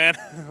 Businessman.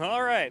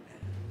 All right.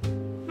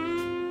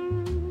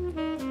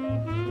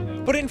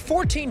 But in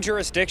 14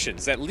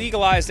 jurisdictions that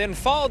legalized and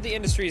followed the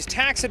industry's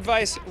tax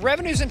advice,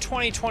 revenues in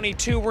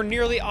 2022 were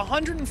nearly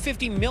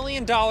 $150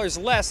 million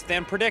less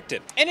than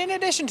predicted. And in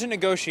addition to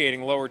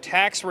negotiating lower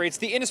tax rates,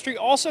 the industry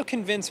also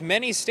convinced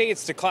many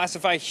states to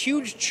classify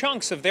huge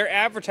chunks of their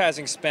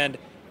advertising spend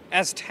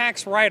as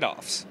tax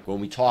write-offs. When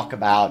we talk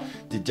about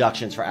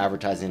deductions for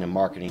advertising and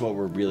marketing, what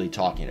we're really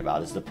talking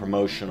about is the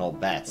promotional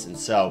bets. And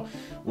so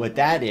what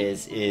that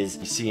is you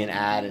see an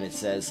ad and it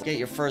says, get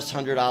your first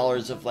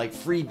 $100 of like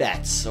free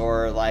bets,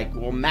 or like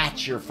we'll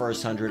match your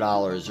first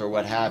 $100 or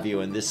what have you.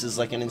 And this is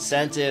like an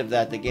incentive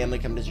that the gambling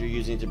companies are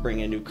using to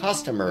bring in new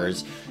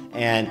customers.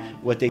 And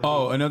what they...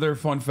 Oh, another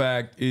fun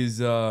fact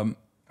is,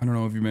 I don't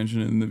know if you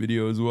mentioned it in the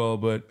video as well,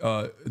 but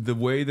the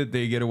way that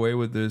they get away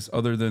with this,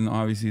 other than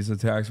obviously it's a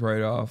tax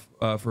write-off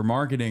for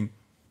marketing,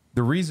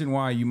 the reason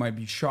why you might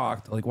be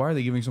shocked, like why are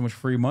they giving so much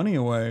free money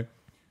away,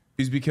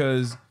 is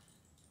because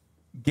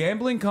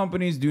gambling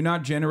companies do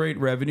not generate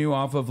revenue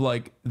off of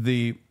like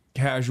the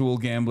casual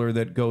gambler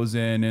that goes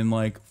in and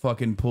like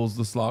fucking pulls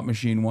the slot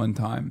machine one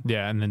time.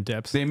 Yeah, and then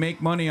dips. They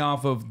make money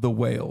off of the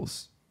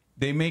whales.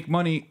 They make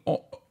money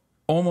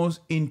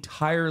almost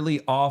entirely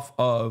off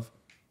of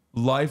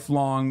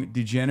lifelong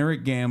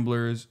degenerate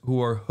gamblers who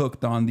are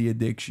hooked on the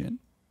addiction.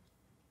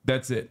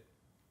 That's it.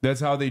 That's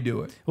how they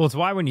do it. Well, it's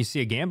why when you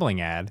see a gambling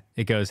ad,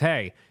 it goes,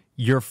 hey,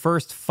 your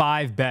first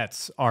 5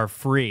 bets are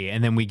free,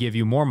 and then we give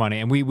you more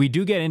money. And we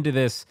do get into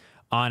this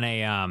on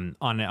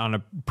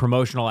a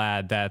promotional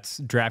ad that's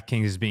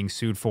DraftKings is being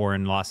sued for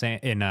in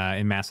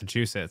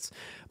Massachusetts.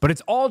 But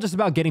it's all just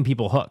about getting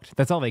people hooked.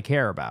 That's all they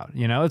care about.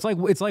 You know, it's like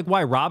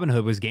why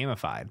Robinhood was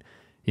gamified.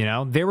 You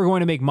know, they were going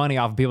to make money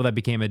off of people that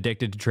became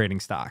addicted to trading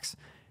stocks.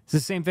 It's the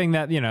same thing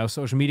that, you know,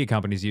 social media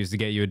companies use to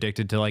get you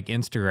addicted to like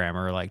Instagram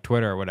or like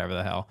Twitter or whatever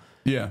the hell.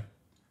 Yeah.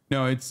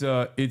 No, it's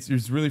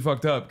really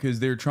fucked up because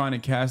they're trying to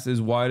cast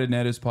as wide a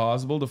net as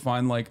possible to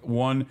find like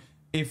one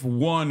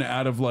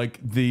out of like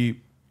the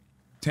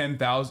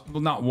 10,000,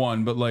 well, not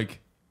one, but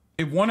like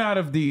if one out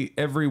of the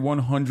every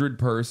 100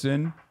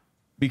 person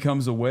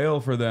becomes a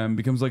whale for them,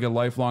 becomes like a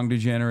lifelong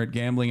degenerate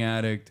gambling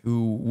addict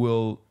who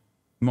will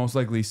most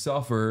likely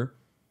suffer,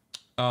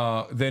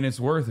 then it's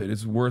worth it.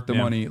 It's worth the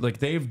money. Like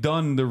they've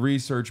done the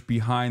research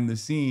behind the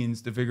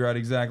scenes to figure out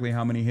exactly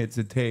how many hits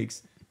it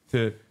takes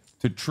to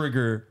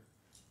trigger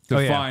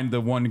find the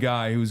one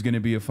guy who's going to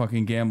be a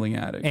fucking gambling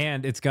addict.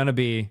 And it's going to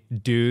be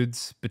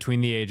dudes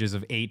between the ages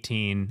of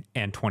 18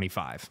 and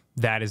 25.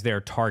 That is their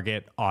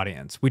target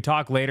audience. We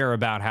talk later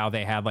about how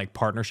they had like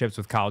partnerships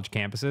with college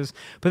campuses,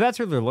 but that's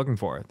what they're looking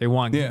for. They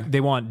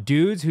want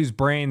dudes whose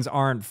brains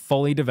aren't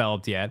fully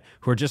developed yet,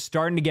 who are just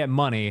starting to get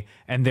money,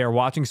 and they're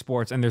watching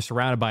sports and they're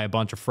surrounded by a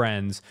bunch of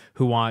friends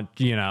who want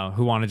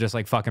to just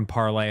like fucking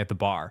parlay at the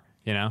bar,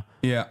 you know?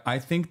 Yeah, I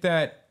think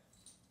that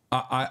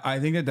I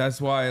think that that's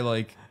why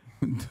like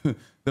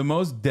the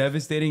most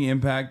devastating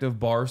impact of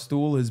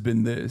Barstool has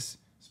been this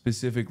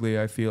specifically,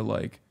 I feel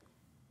like,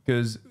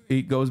 because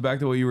it goes back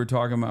to what you were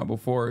talking about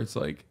before. It's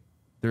like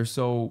they're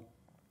so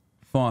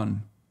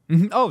fun.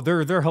 Oh,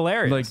 they're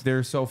hilarious. Like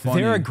they're so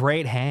funny. They're a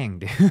great hang,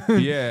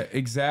 dude. Yeah,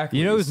 exactly.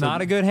 You know who's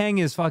not a good hang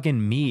is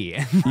fucking me.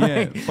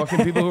 Yeah,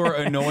 fucking people who are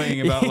annoying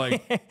about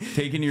like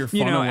taking your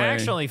fun away.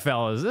 Actually,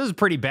 fellas, this is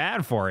pretty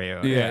bad for you.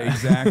 Yeah,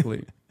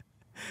 exactly.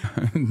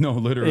 No,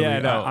 literally. Yeah,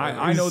 no,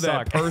 I know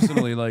that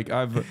personally. Like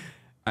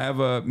I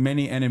have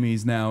many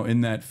enemies now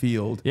in that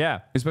field. Yeah.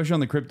 Especially on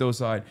the crypto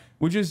side,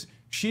 which is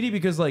shitty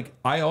because like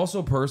I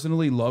also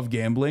personally love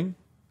gambling.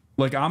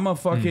 Like I'm a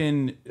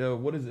fucking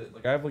what is it?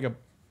 Like I have like a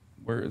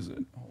where is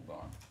it? Hold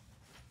on.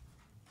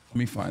 Let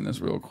me find this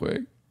real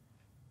quick.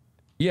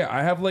 Yeah,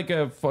 I have like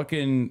a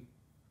fucking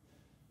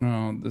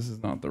no, this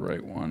is not the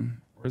right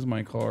one. Where's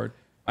my card?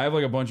 I have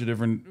like a bunch of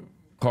different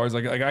cards.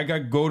 Like I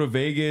got go to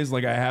Vegas.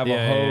 Like I have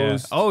a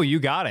host. Yeah. Oh, you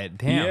got it.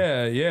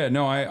 Damn. Yeah.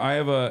 No, I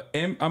have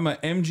I'm a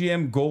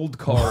MGM Gold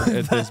card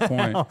at this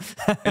point,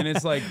 and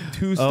it's like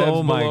 2 steps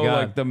below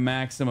like the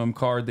maximum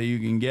card that you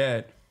can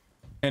get,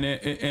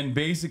 and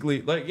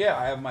basically like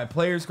I have my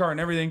player's card and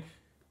everything,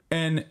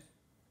 and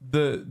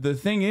the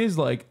thing is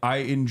like I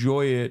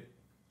enjoy it.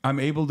 I'm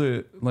able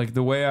to like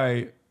the way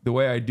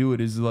I do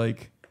it is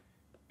like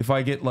if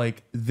I get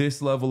like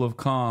this level of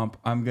comp,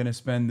 I'm gonna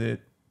spend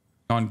it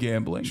on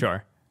gambling.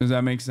 Sure. Does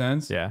that make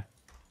sense? Yeah.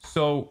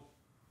 So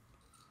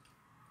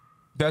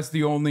that's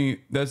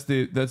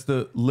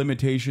the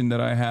limitation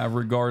that I have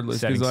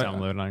regardless. Setting some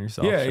limit on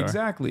yourself. Yeah, sure.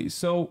 Exactly.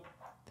 So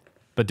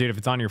but dude, if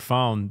it's on your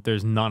phone,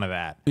 there's none of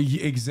that.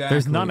 Exactly.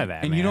 There's none of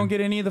that. And man. you don't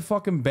get any of the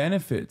fucking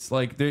benefits.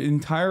 Like the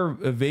entire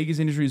Vegas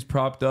industry is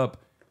propped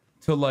up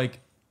to like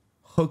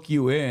hook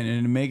you in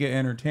and make it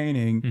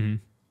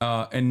entertaining,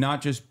 and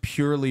not just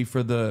purely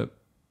for the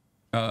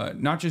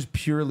the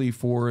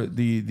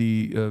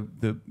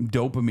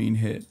dopamine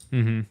hit,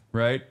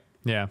 right?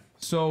 Yeah.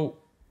 So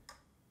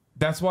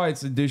that's why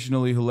it's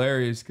additionally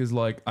hilarious because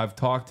like I've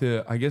talked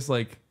to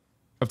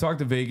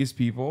Vegas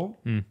people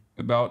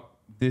about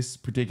this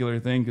particular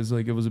thing because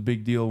like it was a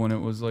big deal when it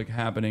was like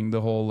happening, the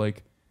whole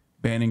like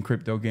banning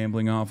crypto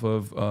gambling off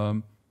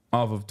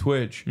of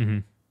Twitch.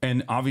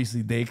 And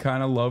obviously they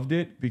kind of loved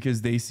it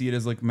because they see it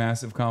as like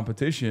massive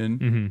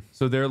competition.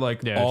 So they're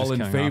like all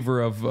in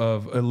favor of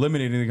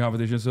eliminating the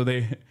competition.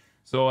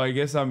 So I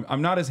guess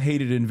I'm not as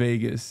hated in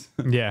Vegas.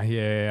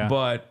 Yeah.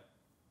 But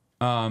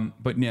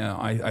yeah,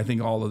 I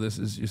think all of this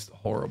is just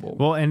horrible.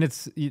 Well, and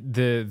it's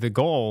the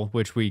goal,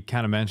 which we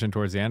kind of mentioned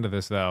towards the end of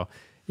this though,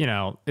 you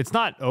know, it's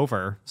not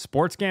over.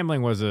 Sports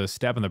gambling was a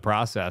step in the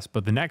process,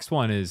 but the next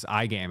one is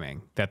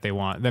iGaming that they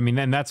want. I mean,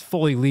 then that's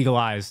fully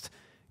legalized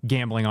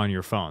gambling on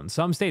your phone.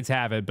 Some states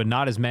have it, but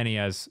not as many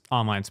as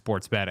online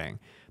sports betting.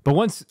 But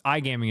once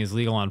iGaming is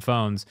legal on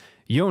phones,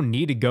 you don't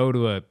need to go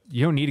to a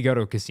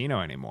casino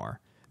anymore.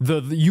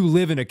 You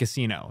live in a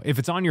casino. If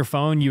it's on your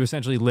phone, you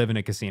essentially live in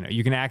a casino.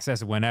 You can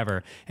access it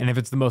whenever, and if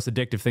it's the most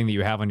addictive thing that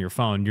you have on your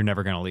phone, you're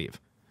never going to leave.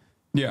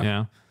 Yeah. You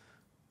know?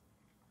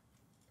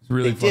 It's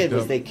really they did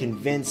was they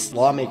convinced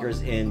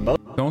lawmakers in most.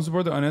 Don't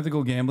support the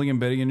unethical gambling and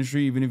betting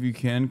industry, even if you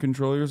can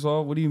control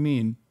yourself. What do you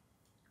mean?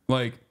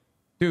 Like,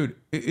 dude,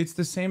 it's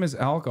the same as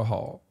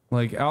alcohol.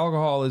 Like,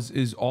 alcohol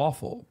is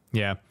awful.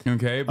 Yeah.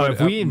 Okay. But if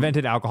we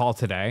invented alcohol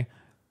today,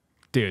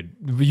 dude,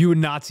 you would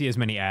not see as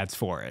many ads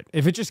for it.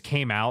 If it just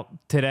came out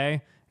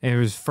today and it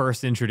was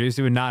first introduced,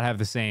 it would not have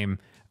the same,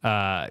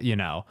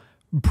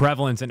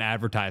 prevalence in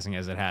advertising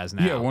as it has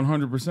now. Yeah,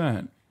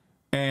 100%.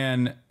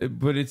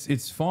 But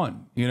it's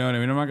fun. You know what I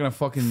mean? I'm not gonna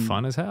fucking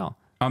fun as hell.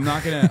 I'm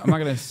not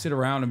gonna sit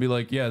around and be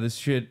like, yeah, this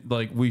shit.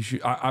 Like we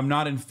should. I'm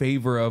not in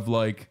favor of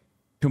like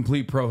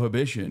complete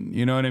prohibition.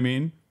 You know what I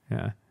mean?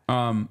 Yeah.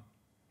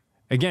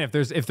 Again, if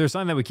there's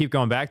something that we keep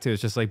going back to,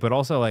 it's just like, but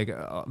also like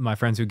my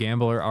friends who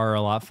gamble are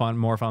a lot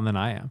more fun than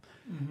I am.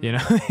 You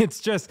know,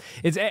 it's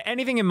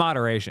anything in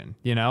moderation,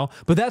 you know,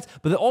 but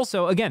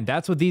also, again,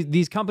 that's what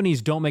these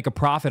companies don't make a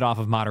profit off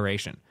of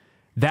moderation.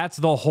 That's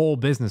the whole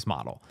business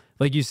model.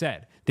 Like you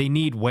said, they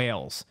need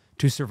whales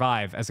to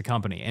survive as a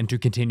company and to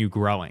continue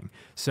growing.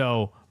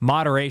 So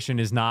moderation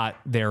is not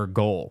their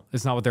goal.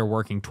 It's not what they're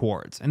working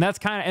towards. And that's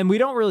and we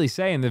don't really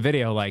say in the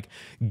video, like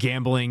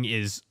gambling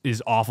is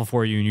awful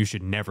for you and you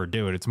should never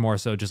do it. It's more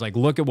so just like,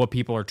 look at what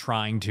people are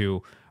trying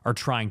to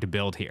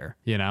build here,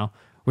 you know,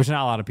 which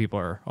not a lot of people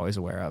are always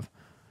aware of.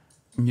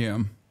 Yeah.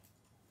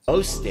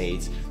 Most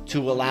states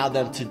to allow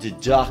them to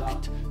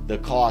deduct the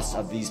cost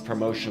of these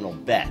promotional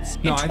bets.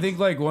 No, I think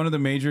like one of the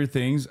major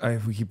things,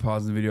 we keep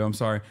pausing the video, I'm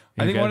sorry.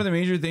 I think one of the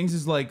major things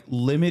is like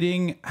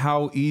limiting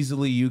how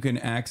easily you can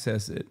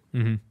access it.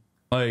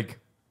 Like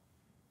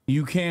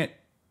you can't,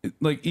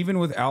 like even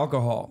with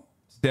alcohol,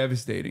 it's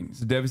devastating.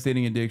 It's a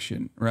devastating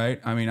addiction, right?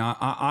 I mean,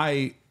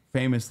 I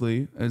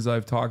famously, as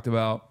I've talked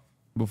about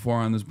before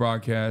on this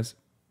broadcast,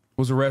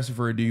 was arrested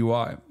for a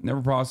DUI.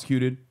 Never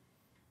prosecuted.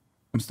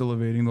 I'm still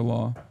evading the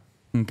law.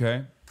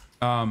 Okay.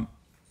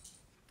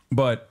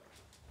 But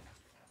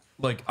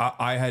like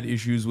I had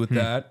issues with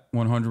that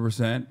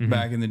 100%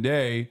 back in the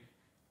day.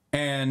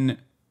 And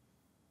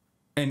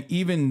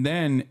even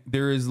then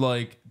there's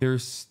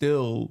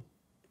still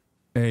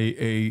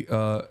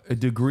a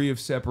degree of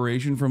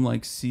separation from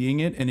like seeing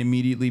it and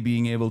immediately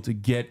being able to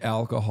get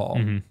alcohol.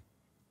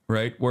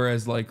 Right.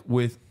 Whereas like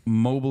with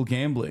mobile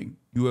gambling,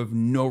 you have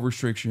no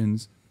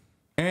restrictions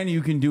and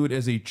you can do it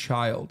as a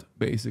child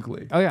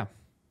basically. Oh yeah.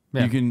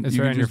 Yeah, you can it's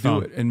right on your just do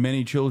phone. it, and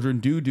many children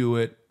do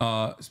it,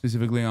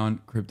 specifically on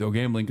crypto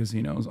gambling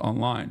casinos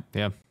online.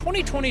 Yeah.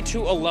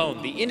 2022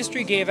 alone, the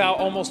industry gave out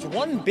almost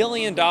 $1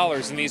 billion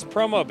in these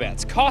promo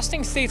bets,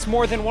 costing states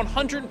more than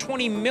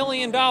 $120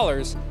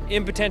 million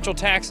in potential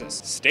taxes.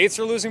 States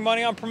are losing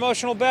money on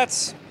promotional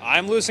bets.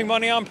 I'm losing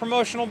money on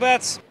promotional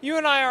bets. You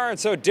and I aren't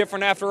so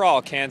different after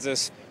all,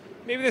 Kansas.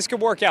 Maybe this could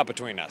work out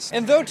between us.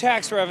 And though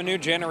tax revenue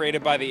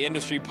generated by the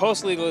industry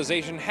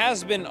post-legalization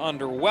has been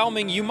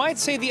underwhelming, you might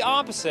say the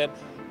opposite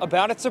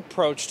about its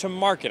approach to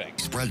marketing.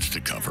 Spreads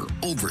to cover,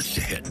 overs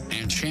to hit,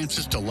 and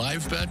chances to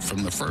live bet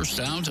from the first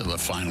down to the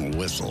final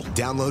whistle.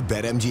 Download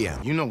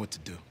BetMGM. You know what to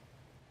do.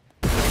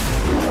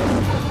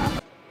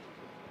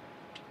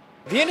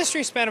 The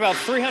industry spent about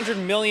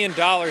 $300 million on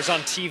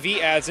TV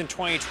ads in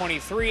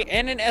 2023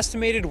 and an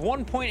estimated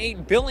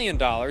 $1.8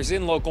 billion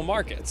in local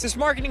markets. This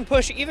marketing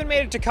push even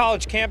made it to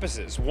college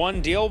campuses.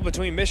 One deal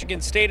between Michigan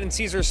State and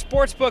Caesars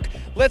Sportsbook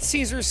lets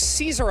Caesars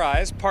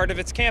Caesarize part of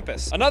its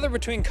campus. Another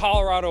between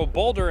Colorado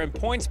Boulder and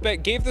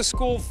PointsBet gave the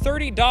school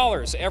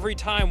 $30 every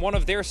time one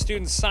of their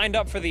students signed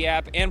up for the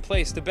app and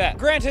placed a bet.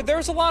 Granted,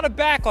 there's a lot of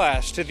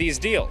backlash to these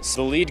deals.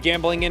 The lead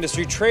gambling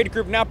industry trade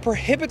group now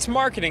prohibits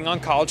marketing on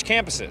college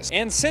campuses,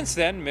 and since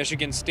then,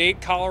 Michigan State,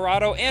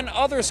 Colorado, and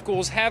other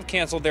schools have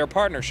canceled their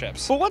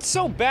partnerships. But what's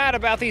so bad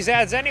about these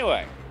ads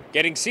anyway?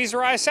 Getting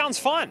Caesarized sounds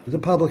fun. The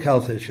public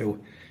health issue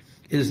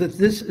is that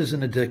this is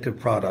an addictive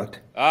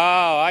product. Oh,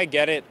 I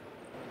get it.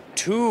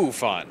 Too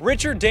fun.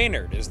 Richard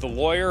Daynard is the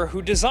lawyer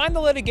who designed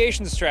the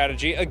litigation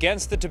strategy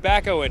against the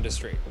tobacco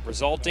industry,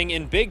 resulting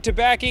in Big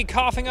Tobacco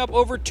coughing up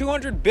over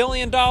 $200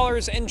 billion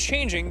and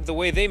changing the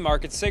way they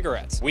market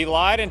cigarettes. We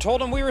lied and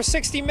told him we were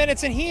 60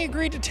 Minutes, and he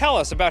agreed to tell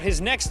us about his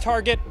next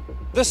target,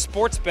 the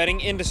sports betting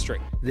industry.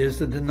 There's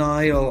the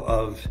denial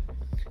of,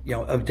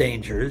 of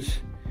dangers,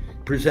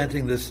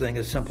 presenting this thing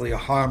as simply a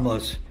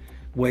harmless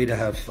way to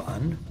have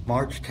fun.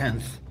 March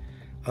 10th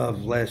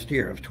of last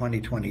year, of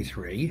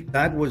 2023,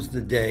 that was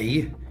the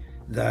day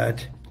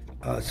that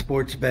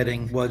sports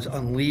betting was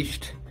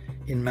unleashed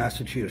in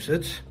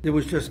Massachusetts. There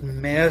was just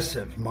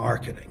massive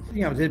marketing.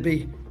 There'd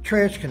be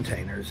trash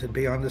containers, it'd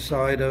be on the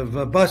side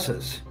of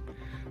buses,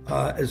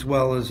 as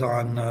well as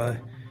on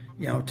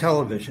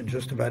television.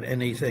 Just about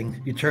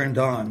anything you turned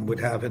on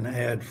would have an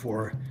ad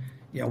for,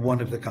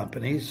 one of the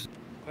companies.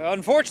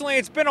 Unfortunately,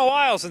 it's been a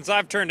while since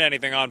I've turned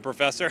anything on,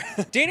 Professor.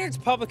 Daynard's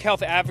Public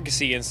Health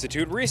Advocacy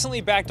Institute recently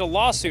backed a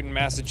lawsuit in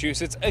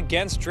Massachusetts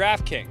against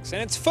DraftKings,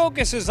 and its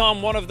focus is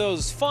on one of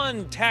those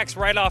fun tax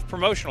write-off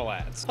promotional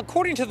ads.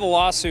 According to the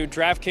lawsuit,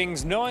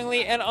 DraftKings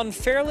knowingly and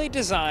unfairly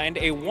designed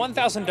a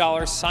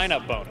 $1,000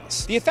 sign-up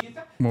bonus. The effect.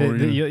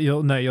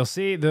 You'll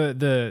see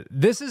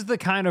this is the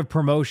kind of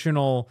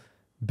promotional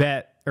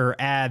bet or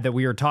ad that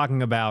we were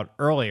talking about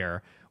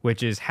earlier,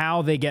 which is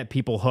how they get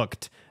people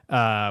hooked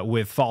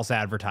with false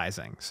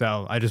advertising.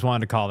 So I just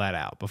wanted to call that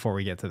out before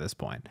we get to this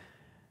point.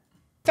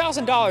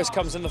 $1,000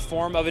 comes in the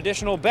form of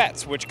additional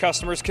bets, which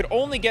customers could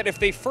only get if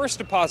they first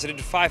deposited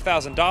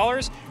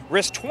 $5,000,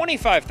 risked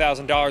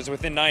 $25,000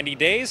 within 90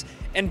 days,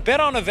 and bet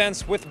on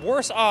events with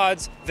worse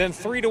odds than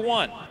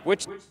 3-1.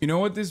 Which, you know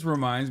what this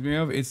reminds me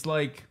of? It's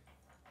like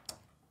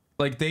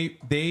they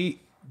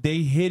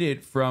hit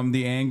it from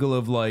the angle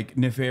of like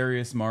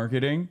nefarious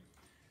marketing,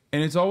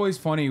 and it's always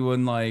funny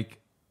when like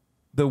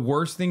the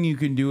worst thing you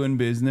can do in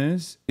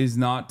business is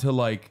not to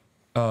like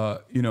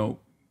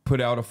put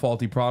out a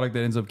faulty product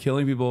that ends up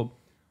killing people,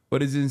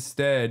 but is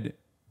instead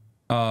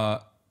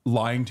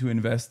lying to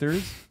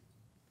investors.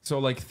 So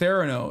like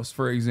Theranos,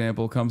 for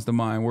example, comes to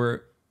mind,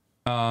 where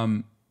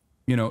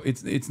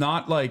it's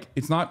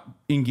not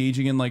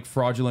engaging in like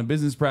fraudulent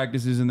business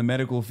practices in the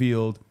medical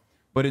field,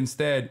 but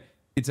instead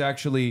it's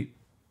actually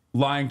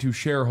lying to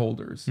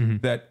shareholders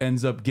that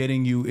ends up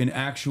getting you in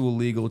actual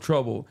legal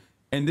trouble.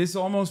 And this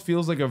almost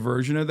feels like a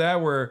version of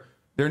that, where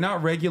they're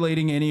not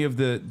regulating any of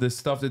the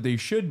stuff that they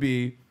should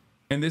be.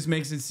 And this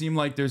makes it seem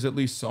like there's at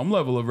least some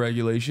level of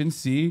regulation.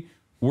 See,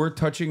 we're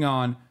touching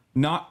on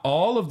not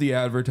all of the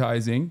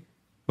advertising,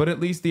 but at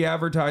least the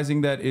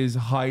advertising that is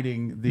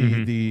hiding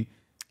the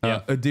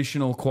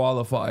additional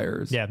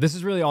qualifiers. Yeah, this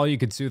is really all you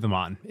could sue them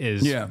on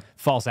is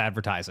false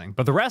advertising.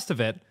 But the rest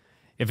of it,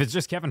 if it's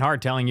just Kevin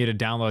Hart telling you to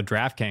download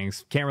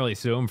DraftKings, can't really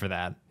sue him for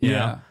that. You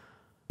know?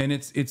 And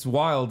it's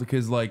wild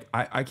because like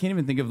I can't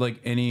even think of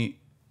like any,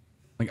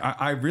 like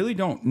I really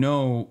don't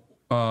know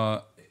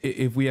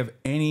if we have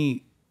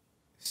any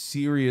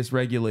serious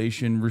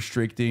regulation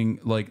restricting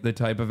like the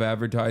type of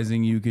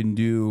advertising you can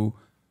do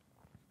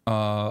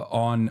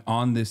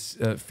on this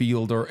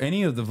field, or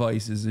any of the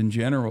vices in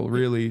general,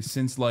 really,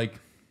 since like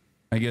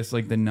I guess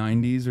like the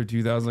 90s or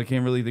 2000s. I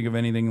can't really think of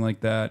anything like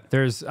that.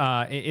 There's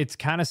it's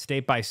kind of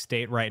state by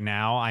state right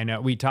now. I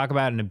know we talk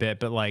about it in a bit,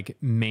 but like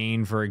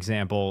Maine, for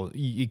example,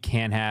 you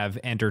can't have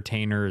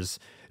entertainers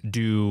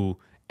do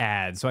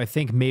ads. So I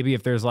think maybe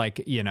if there's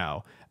like,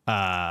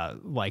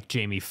 like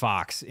Jamie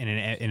Foxx in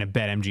a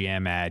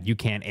BetMGM ad, you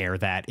can't air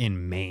that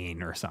in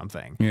Maine or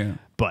something. Yeah.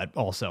 but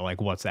also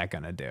like, what's that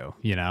going to do?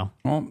 You know?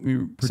 Well,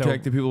 you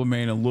protect the people of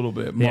Maine a little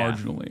bit,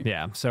 marginally.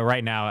 Yeah. So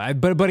right now,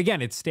 but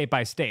again, it's state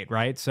by state,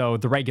 right? So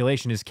the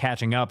regulation is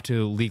catching up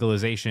to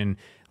legalization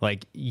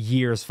like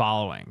years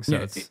following. So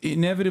it's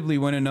inevitably,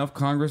 when enough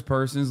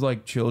congresspersons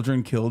like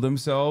children kill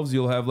themselves,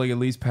 you'll have like at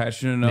least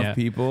passionate enough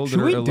people.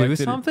 Should we do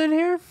something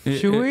here?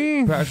 Should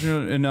we?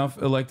 Passionate enough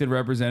elected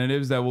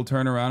representatives that will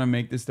turn around and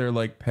make this their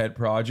like pet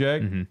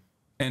project.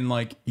 And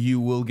like you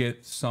will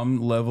get some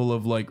level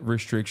of like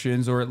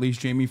restrictions, or at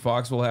least Jamie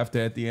Foxx will have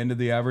to at the end of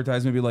the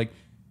advertisement be like,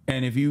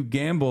 and if you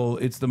gamble,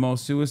 it's the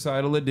most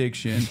suicidal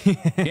addiction.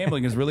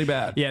 Gambling is really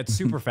bad. Yeah, it's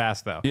super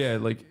fast though. Yeah,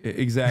 like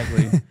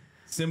exactly.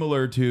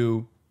 Similar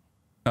to,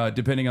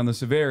 depending on the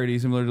severity,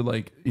 similar to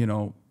like, you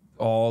know,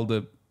 all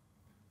the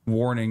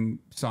warning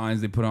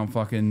signs they put on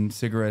fucking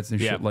cigarettes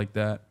and shit like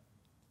that.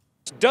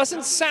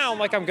 Doesn't sound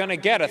like I'm going to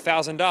get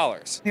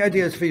 $1,000. The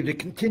idea is for you to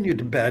continue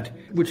to bet,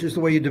 which is the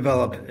way you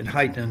develop and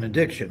heighten an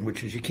addiction,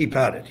 which is you keep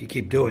at it, you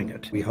keep doing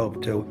it. We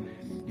hope to,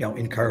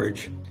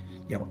 encourage,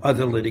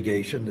 other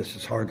litigation. This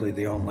is hardly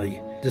the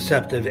only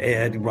deceptive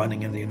ad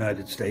running in the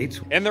United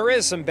States. And there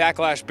is some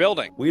backlash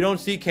building. We don't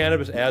see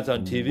cannabis ads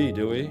on TV,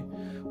 do we?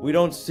 We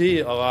don't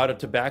see a lot of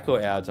tobacco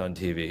ads on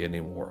TV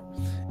anymore.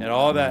 And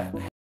all that.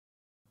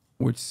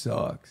 Which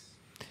sucks.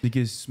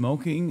 Because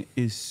smoking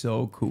is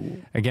so cool.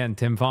 Again,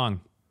 Tim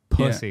Fong,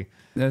 pussy.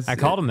 Yeah, I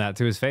called him that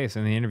to his face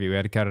in the interview. We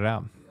had to cut it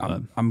out.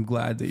 I'm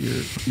glad that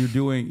you're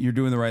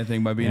doing the right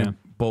thing by being a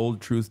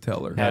bold truth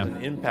teller. It has an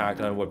impact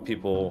on what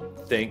people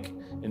think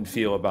and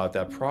feel about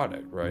that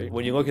product, right?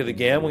 When you look at the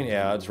gambling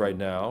ads right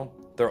now,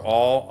 they're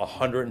all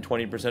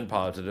 120%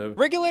 positive.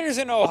 Regulators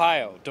in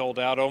Ohio doled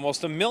out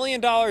almost $1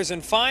 million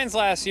in fines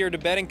last year to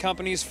betting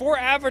companies for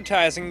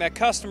advertising that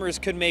customers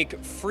could make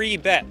free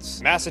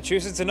bets.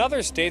 Massachusetts and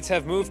other states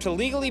have moved to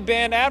legally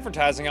ban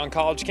advertising on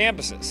college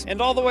campuses.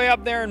 And all the way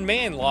up there in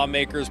Maine,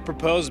 lawmakers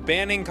proposed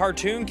banning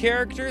cartoon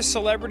characters,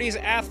 celebrities,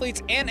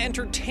 athletes, and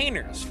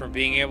entertainers from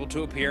being able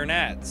to appear in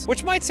ads.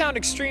 Which might sound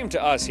extreme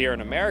to us here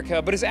in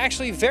America, but is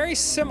actually very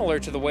similar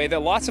to the way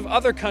that lots of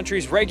other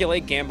countries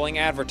regulate gambling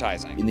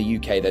advertising. In the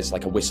UK, there's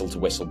like a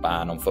whistle-to-whistle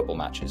ban on football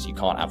matches. You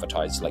can't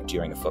advertise like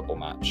during a football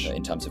match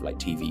in terms of like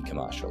TV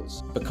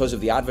commercials. Because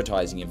of the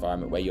advertising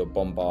environment where you're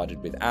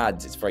bombarded with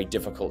ads, it's very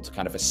difficult to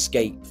kind of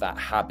escape that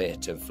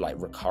habit of like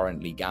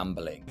recurrently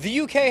gambling.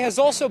 The UK has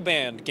also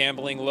banned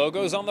gambling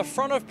logos on the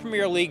front of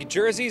Premier League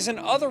jerseys, and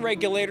other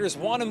regulators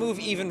want to move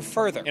even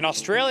further. In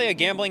Australia,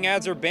 gambling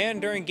ads are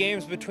banned during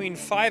games between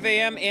 5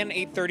 a.m. and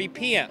 8:30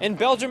 p.m. In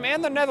Belgium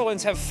and the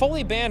Netherlands have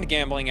fully banned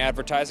gambling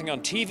advertising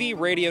on TV,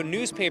 radio,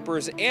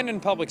 newspapers, and in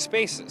public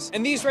spaces.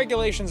 And these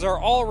regulations are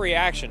all a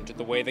reaction to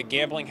the way that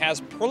gambling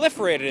has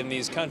proliferated in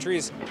these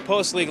countries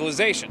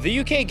post-legalization. The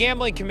UK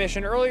Gambling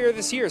Commission earlier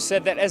this year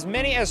said that as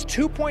many as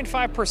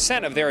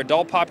 2.5% of their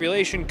adult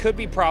population could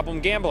be problem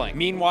gambling.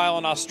 Meanwhile,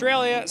 in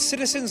Australia,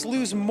 citizens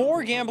lose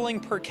more gambling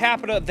per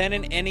capita than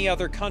in any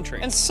other country.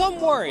 And some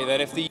worry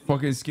that if the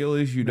fucking skill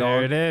issue, dog.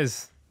 There it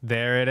is.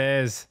 There it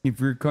is. If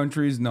your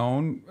country's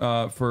known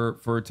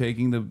for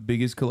taking the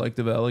biggest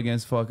collective L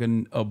against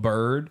fucking a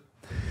bird,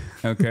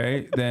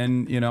 okay,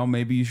 then,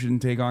 maybe you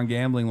shouldn't take on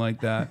gambling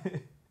like that.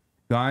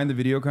 Guy in the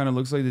video kind of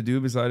looks like the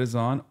dude beside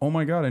Hasan. Oh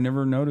my God, I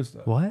never noticed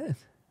that. What?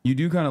 You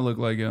do kind of look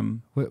like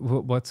him.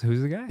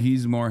 Who's the guy?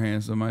 He's more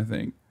handsome, I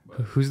think.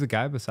 Who's the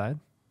guy beside?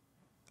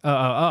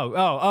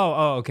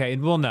 Oh, okay.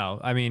 Well, no.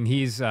 I mean,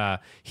 he's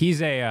an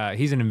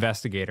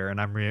investigator,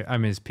 and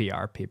I'm his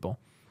PR people.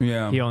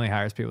 Yeah. He only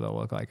hires people that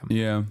look like him.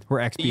 Yeah.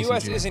 We're ex-BCG. The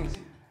U.S. isn't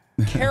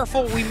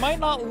careful, we might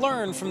not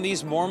learn from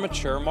these more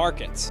mature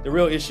markets. The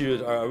real issue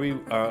is, are we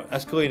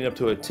escalating up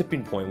to a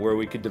tipping point where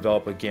we could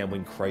develop a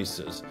gambling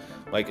crisis,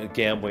 like a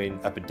gambling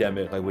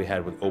epidemic like we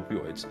had with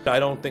opioids? I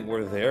don't think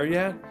we're there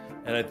yet,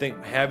 and I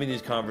think having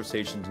these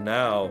conversations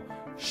now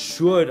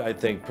should, I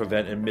think,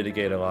 prevent and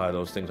mitigate a lot of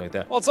those things like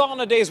that. Well, it's all in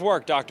a day's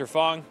work, Dr.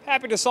 Fong.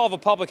 Happy to solve a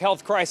public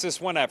health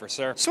crisis whenever,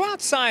 sir. So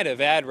outside of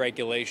ad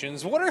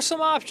regulations, what are some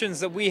options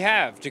that we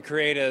have to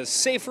create a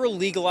safer,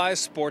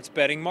 legalized sports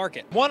betting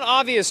market? One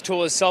obvious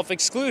tool is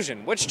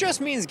self-exclusion, which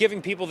just means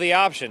giving people the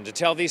option to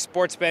tell these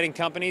sports betting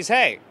companies,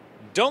 hey,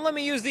 don't let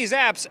me use these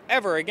apps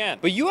ever again.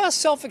 But US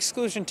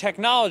self-exclusion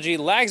technology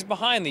lags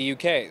behind the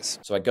UK's.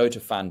 So I go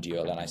to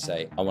FanDuel and I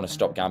say, I want to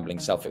stop gambling,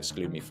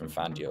 self-exclude me from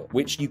FanDuel,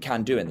 which you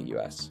can do in the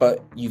US.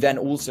 But you then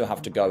also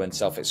have to go and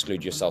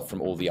self-exclude yourself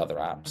from all the other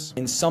apps.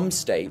 In some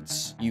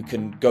states, you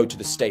can go to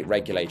the state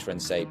regulator and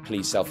say,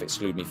 please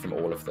self-exclude me from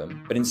all of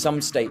them. But in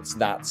some states,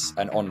 that's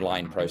an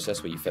online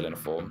process where you fill in a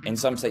form. In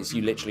some states,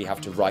 you literally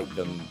have to write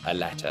them a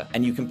letter.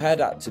 And you compare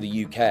that to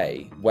the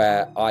UK,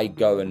 where I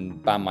go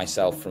and ban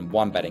myself from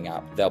one betting app,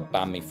 app, they'll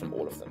ban me from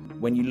all of them.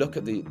 When you look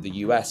at the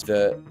US,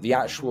 the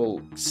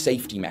actual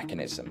safety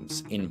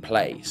mechanisms in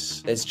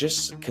place, there's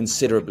just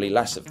considerably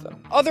less of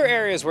them. Other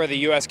areas where the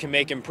U.S. can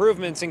make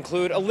improvements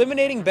include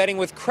eliminating betting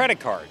with credit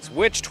cards,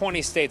 which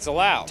 20 states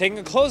allow, taking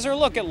a closer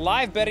look at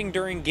live betting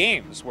during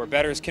games, where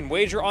bettors can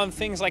wager on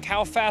things like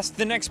how fast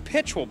the next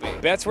pitch will be,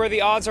 bets where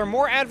the odds are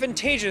more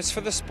advantageous for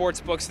the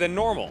sportsbooks than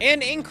normal,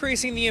 and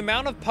increasing the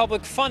amount of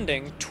public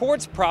funding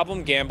towards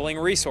problem gambling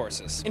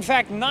resources. In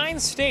fact, 9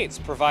 states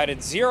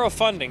provided zero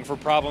funding for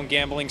problem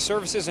gambling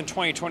services in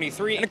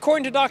 2023, and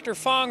according to Dr.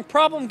 Fong,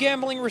 problem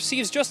gambling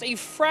receives just a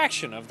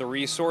fraction of the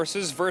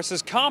resources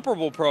versus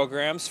comparable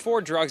programs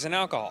for drugs and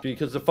alcohol.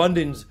 Because the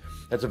funding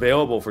that's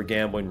available for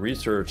gambling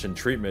research and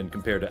treatment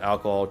compared to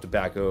alcohol,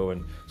 tobacco,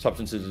 and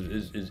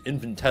substances is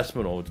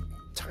infinitesimal. It's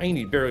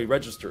tiny, barely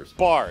registers.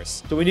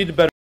 Bars. So we need to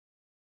better.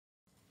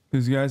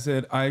 This guy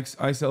said, I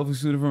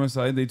self-excluded from a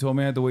site. They told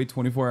me I had to wait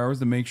 24 hours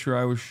to make sure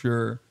I was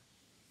sure.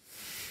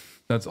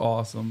 That's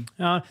awesome.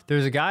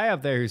 There's a guy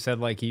up there who said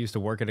like he used to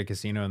work at a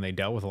casino and they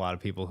dealt with a lot of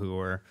people who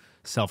were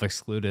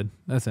self-excluded.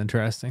 That's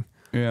interesting.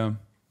 Yeah.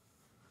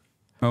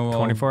 Oh, well.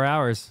 24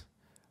 hours.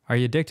 Are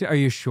you addicted? Are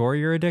you sure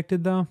you're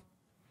addicted though?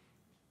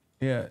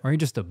 Yeah. Or are you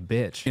just a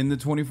bitch? In the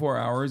 24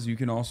 hours, you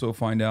can also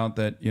find out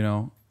that, you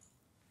know,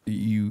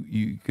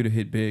 you could have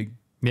hit big.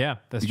 Yeah,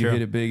 that's true. You could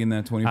hit it big in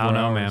that 24 hours. I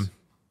don't know, man.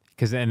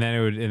 Because then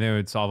it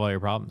would solve all your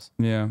problems.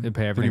 Yeah. It'd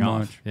pay everything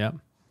off. Yeah.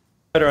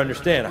 Better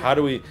understand, how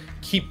do we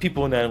keep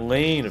people in that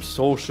lane of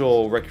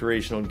social,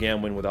 recreational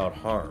gambling without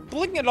harm?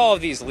 Looking at all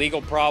of these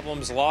legal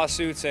problems,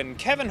 lawsuits, and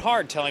Kevin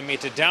Hart telling me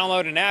to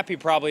download an app he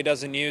probably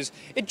doesn't use,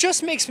 it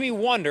just makes me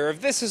wonder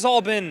if this has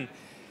all been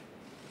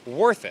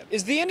worth it.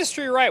 Is the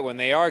industry right when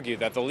they argue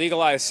that the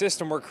legalized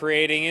system we're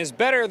creating is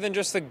better than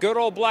just the good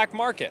old black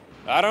market?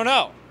 I don't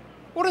know.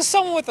 What does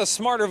someone with a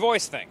smarter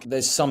voice think?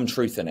 There's some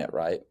truth in it,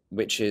 right?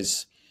 Which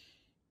is,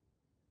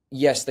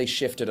 yes, they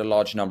shifted a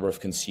large number of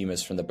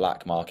consumers from the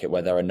black market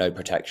where there are no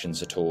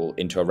protections at all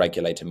into a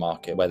regulated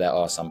market where there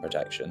are some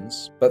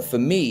protections. But for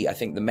me, I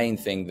think the main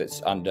thing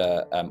that's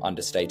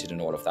understated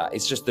in all of that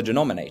is just the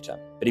denominator.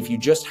 But if you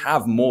just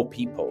have more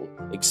people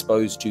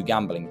exposed to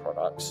gambling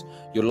products,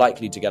 you're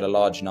likely to get a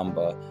large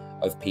number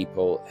of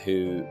people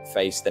who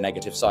face the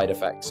negative side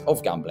effects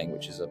of gambling,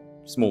 which is a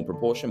small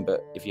proportion.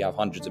 But if you have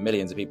hundreds of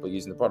millions of people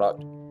using the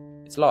product,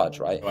 it's large,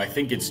 right? I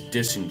think it's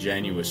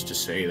disingenuous to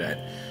say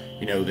that,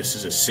 you know, this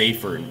is a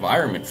safer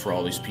environment for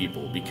all these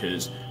people,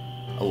 because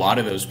a lot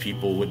of those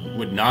people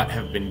would not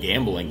have been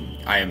gambling,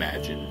 I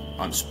imagine,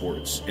 on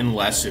sports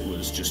unless it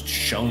was just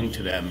shown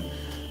to them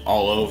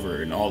all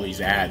over and all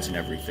these ads and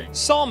everything.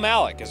 Saul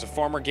Malik is a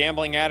former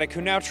gambling addict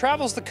who now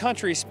travels the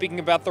country speaking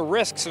about the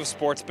risks of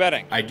sports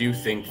betting. I do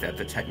think that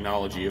the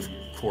technology, of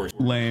course,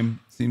 lame.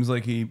 Seems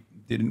like he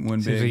didn't win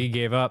big. Seems like he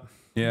gave up.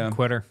 Yeah.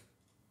 Quitter.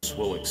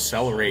 Will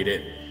accelerate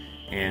it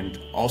and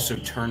also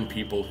turn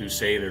people who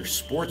say they're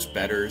sports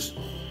bettors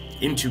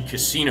into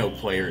casino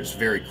players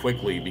very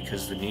quickly,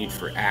 because the need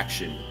for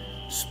action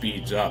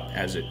speeds up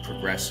as it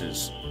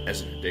progresses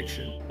as an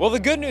addiction. Well, the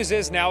good news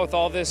is now with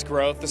all this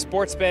growth, the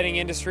sports betting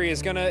industry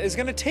is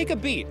gonna take a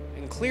beat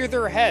and clear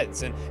their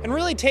heads and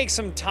really take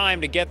some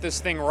time to get this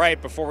thing right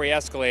before we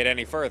escalate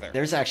any further.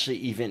 There's actually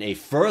even a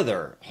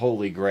further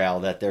holy grail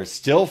that they're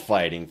still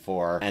fighting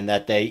for, and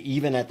that they,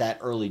 even at that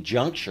early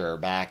juncture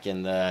back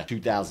in the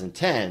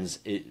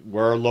 2010s,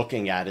 were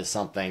looking at as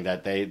something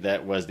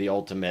that was the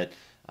ultimate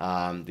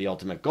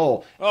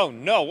goal. Oh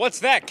no, what's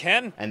that,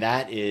 Ken? And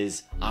that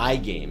is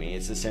iGaming.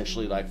 It's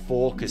essentially like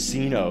full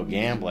casino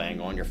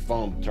gambling on your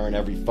phone. Turn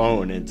every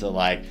phone into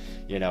like,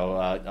 you know,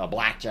 a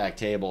blackjack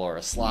table or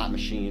a slot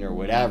machine or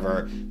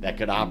whatever that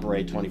could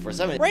operate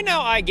 24/7. Right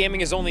now,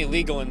 iGaming is only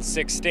legal in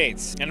 6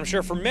 states, and I'm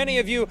sure for many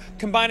of you,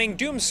 combining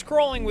doom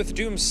scrolling with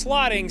doom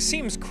slotting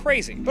seems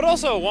crazy. But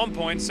also at one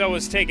point, so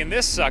was taking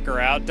this sucker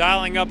out,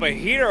 dialing up a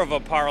heater of a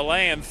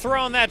parlay and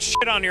throwing that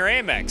shit on your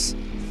Amex.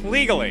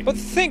 Legally. But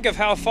think of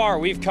how far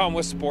we've come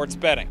with sports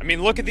betting. I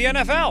mean, look at the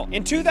NFL.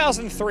 In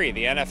 2003,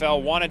 the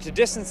NFL wanted to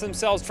distance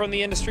themselves from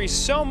the industry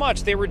so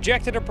much they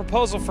rejected a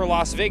proposal for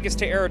Las Vegas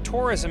to air a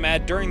tourism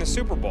ad during the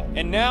Super Bowl.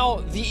 And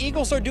now, the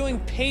Eagles are doing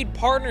paid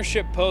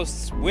partnership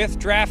posts with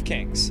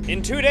DraftKings.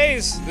 In 2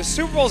 days, the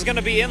Super Bowl is going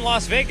to be in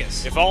Las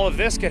Vegas. If all of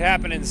this could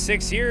happen in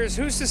 6 years,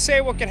 who's to say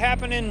what could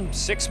happen in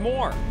 6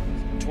 more?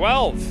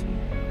 12,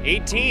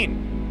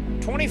 18,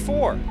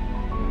 24,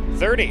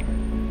 30,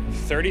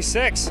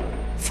 36,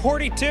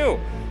 42,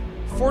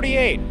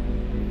 48,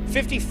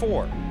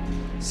 54,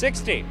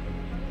 60.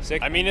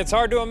 I mean, it's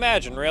hard to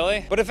imagine,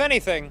 really. But if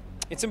anything,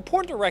 it's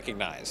important to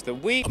recognize that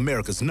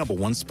America's #1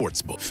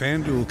 sportsbook.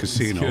 FanDuel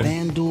Casino.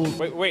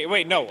 FanDuel.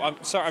 Wait, no, I'm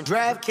sorry.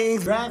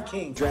 DraftKings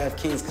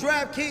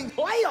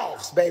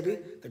playoffs, baby.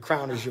 The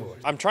crown is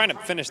yours. I'm trying to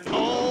finish the...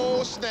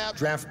 Oh, snap.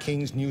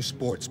 DraftKings new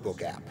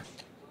sportsbook app.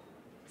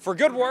 For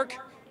good work,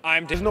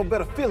 There's no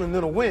better feeling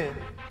than a win,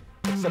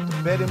 except a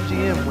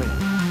BetMGM win.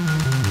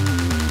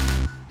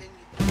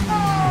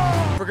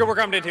 For good work,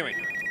 I'm Dan Toomey.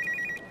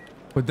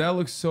 But that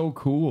looks so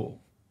cool.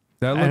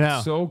 That I know.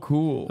 looks so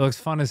cool. It looks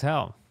fun as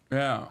hell.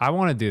 Yeah. I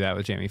want to do that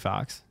with Jamie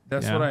Foxx.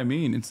 That's Yeah. what I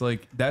mean. It's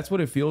like that's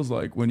what it feels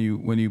like when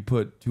you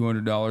put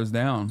 $200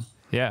 down.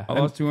 Yeah. I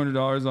lost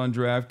 $200 on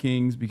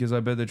DraftKings because I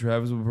bet that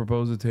Travis would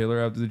propose to Taylor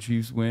after the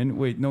Chiefs win.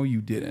 Wait, no,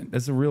 you didn't.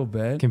 That's a real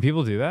bet. Can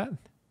people do that?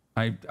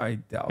 I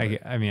doubt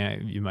it. I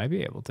mean, you might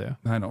be able to.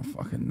 I don't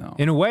fucking know.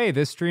 In a way,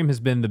 this stream has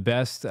been the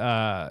best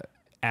ad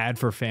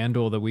for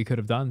FanDuel that we could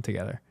have done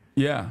together.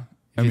 Yeah.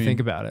 If you think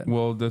about it.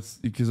 Well, that's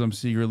because I'm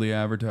secretly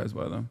advertised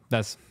by them.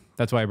 That's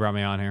why you brought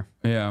me on here.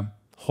 Yeah.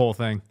 Whole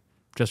thing.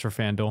 Just for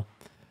FanDuel.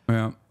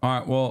 Yeah. All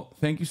right. Well,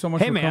 thank you so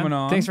much for coming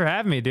on. Thanks for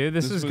having me, dude.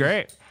 This was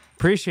great.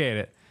 Appreciate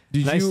it.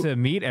 Nice to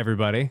meet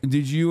everybody.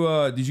 Did you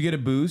get a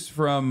boost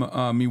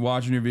from me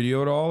watching your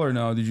video at all, or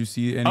no? Did you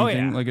see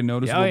anything like a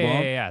noticeable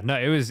bump? Yeah. No,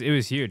 it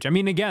was huge. I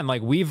mean, again,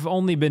 like we've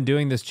only been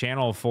doing this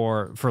channel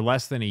for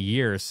less than a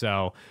year,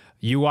 so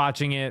you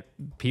watching it,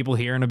 people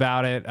hearing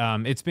about it,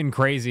 it's been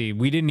crazy.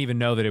 We didn't even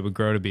know that it would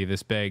grow to be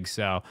this big.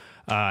 So,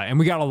 and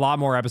we got a lot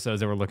more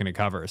episodes that we're looking to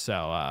cover.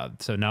 So,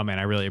 no, man,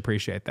 I really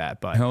appreciate that.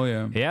 But hell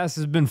yeah, this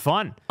has been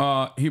fun.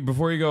 Here,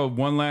 before you go,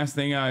 one last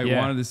thing I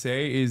wanted to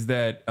say is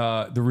that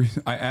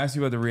I asked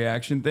you about the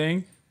reaction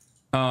thing.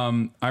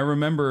 I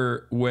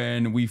remember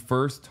when we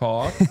first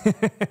talked.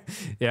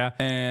 Yeah,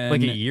 and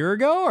like a year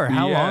ago, or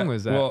how long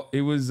was that? Well,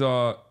 it was.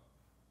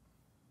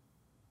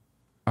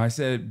 I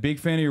said, big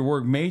fan of your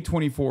work, May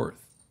 24th.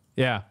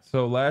 Yeah.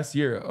 So last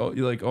year,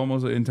 like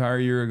almost an entire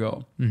year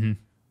ago. Mm-hmm.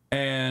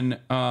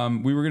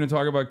 And we were going to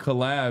talk about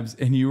collabs,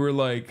 and you were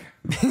like,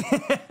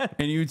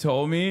 and you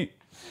told me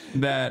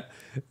that.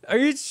 Are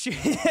you?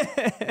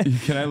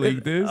 Can I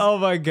leak this? Oh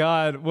my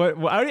God!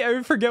 What?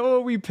 I forget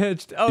what we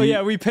pitched. Oh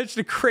yeah, we pitched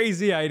a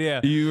crazy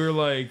idea. You were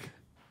like,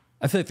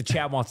 I feel like the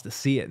chat wants to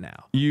see it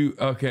now. You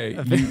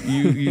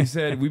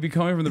said we'd be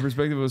coming from the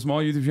perspective of a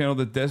small YouTube channel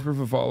that's desperate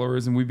for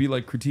followers, and we'd be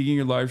like critiquing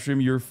your live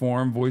stream, your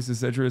form, voice,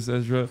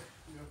 etc.,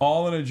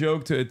 all in a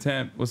joke to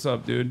attempt. What's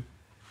up, dude?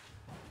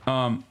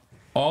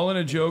 All in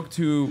a joke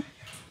to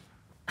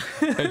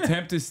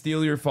attempt to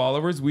steal your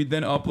followers. We'd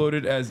then upload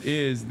it as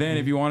is. Then,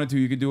 if you wanted to,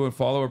 you could do a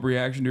follow-up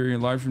reaction during your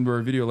live stream to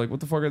our video. Like,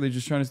 what the fuck are they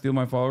just trying to steal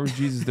my followers?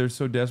 Jesus, they're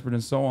so desperate,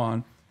 and so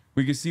on.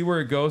 We could see where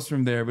it goes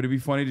from there, but it'd be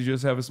funny to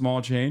just have a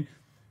small chain.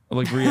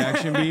 Like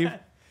reaction beef.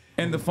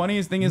 And the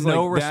funniest thing is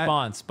no like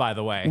response, by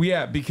the way.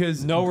 Yeah,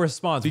 because no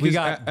response. We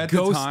got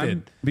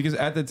ghosted. Because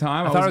at the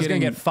time I thought I was gonna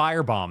get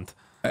firebombed.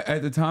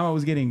 At the time I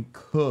was getting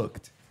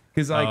cooked.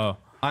 Because like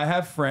I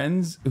have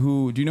friends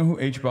who, do you know who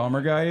H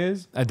Bomber Guy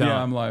is? I don't.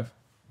 Yeah, I'm live.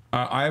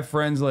 I have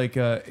friends like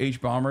H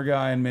Bomber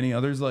Guy and many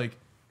others. Like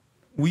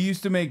we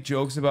used to make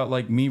jokes about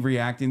like me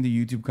reacting to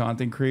YouTube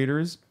content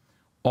creators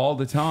all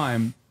the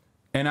time.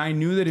 And I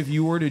knew that if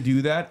you were to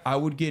do that, I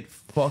would get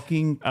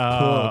fucking cooked.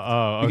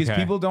 Okay. Because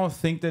people don't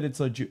think that it's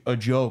a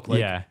joke.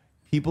 Like,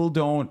 people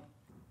don't.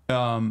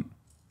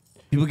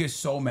 People get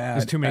so mad.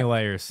 There's too many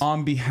layers.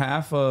 On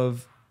behalf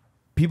of.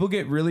 People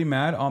get really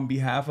mad on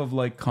behalf of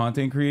like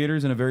content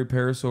creators in a very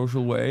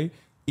parasocial way.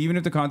 Even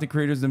if the content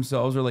creators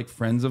themselves are like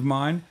friends of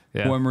mine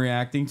who I'm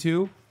reacting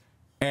to.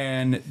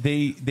 And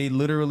they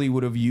literally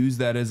would have used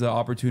that as an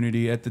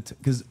opportunity at the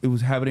because it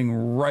was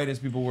happening right as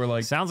people were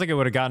like. Sounds like it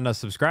would have gotten us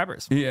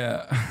subscribers.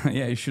 Yeah,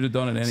 yeah, you should have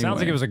done it anyway. Sounds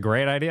like it was a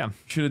great idea.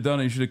 Should have done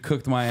it. You should have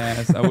cooked my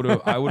ass. I would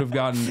have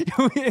gotten.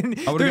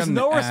 There's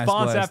no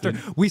response after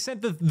we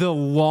sent the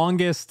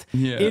longest.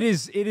 Yeah. It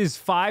is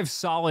 5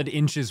 solid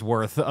inches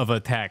worth of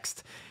a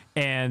text.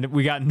 And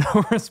we got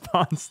no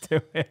response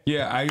to it.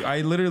 Yeah,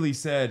 I literally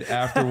said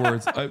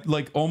afterwards,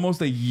 like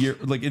almost a year,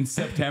 like in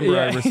September,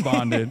 I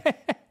responded.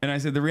 And I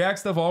said, the React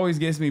stuff always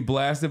gets me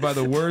blasted by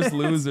the worst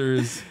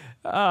losers.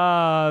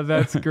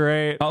 That's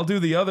great. I'll do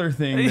the other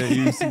thing that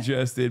you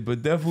suggested,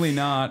 but definitely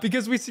not.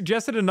 Because we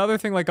suggested another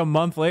thing like a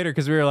month later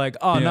because we were like,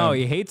 oh no,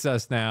 he hates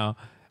us now.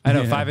 I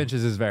know 5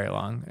 inches is very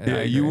long.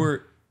 Yeah, you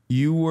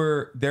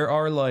were, there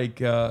are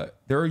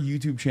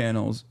YouTube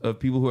channels of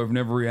people who I've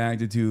never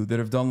reacted to that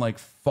have done like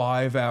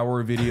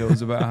 5-hour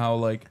videos about how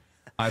like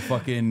I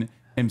fucking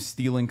am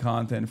stealing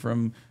content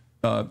from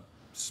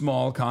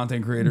small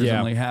content creators,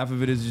 and like half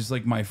of it is just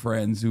like my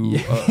friends who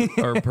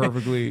are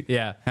perfectly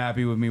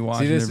happy with me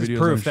watching their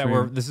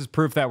videos. This is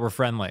proof that we're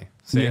friendly.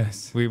 See?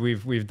 Yes,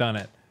 we've done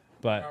it.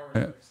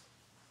 But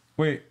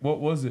wait, what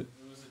was it?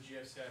 It was a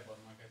GFCI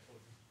button, like I told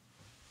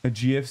you.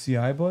 A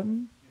GFCI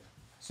button?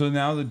 So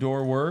now the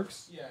door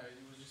works? Yeah, it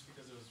was just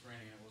because it was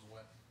raining and it was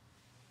wet.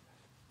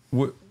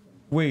 What?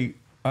 Wait,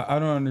 I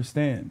don't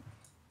understand.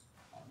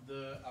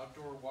 The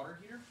outdoor water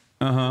heater.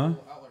 Uh-huh. There's a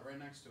little outlet right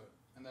next to it,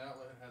 and that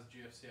outlet has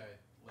GFCI.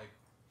 Like,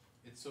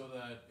 it's so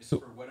that it's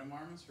for wet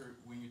environments. For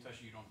when you touch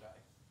it, you don't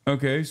die.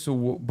 Okay, so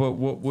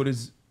what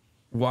is?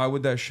 Why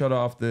would that shut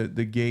off the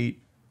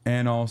gate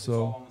and also? It's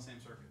all on the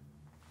same circuit.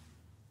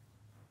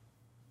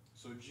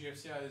 So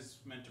GFCI is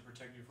meant to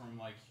protect you from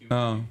like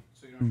humidity,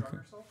 so you don't shock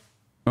yourself.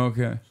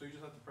 Okay. So you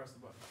just have to press the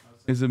button.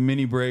 It's a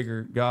mini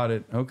breaker. Got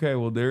it. Okay,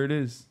 well there it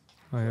is.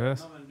 Look at this.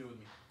 Nothing to do with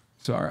me.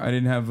 Sorry, I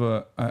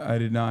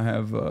did not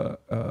have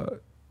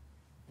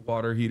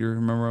water heater.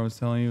 Remember I was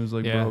telling you it was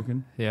like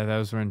broken? Yeah, that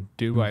was when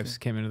Dude Wipes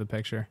came into the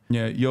picture.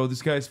 Yeah, yo,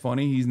 this guy's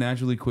funny. He's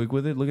naturally quick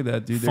with it. Look at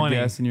that, dude. Funny.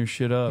 They're gassing your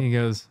shit up. He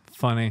goes,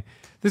 funny.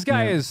 This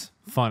guy is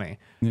funny.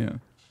 Yeah.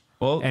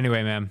 Well,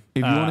 anyway, man.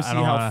 If you want to see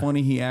how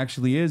funny he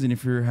actually is, and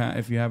if you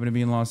happen to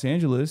be in Los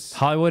Angeles,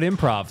 Hollywood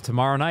Improv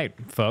tomorrow night,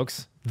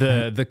 folks.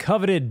 The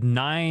coveted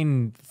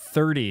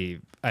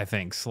 9:30, I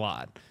think,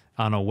 slot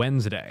on a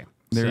Wednesday.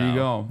 There you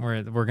go.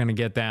 We're gonna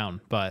get down,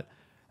 but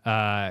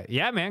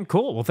yeah, man,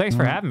 cool. Well, thanks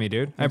for having me,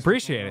 dude. I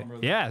appreciate it.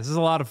 Yeah, this is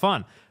a lot of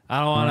fun. I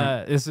don't want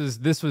to.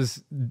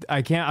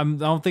 I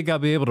don't think I'll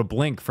be able to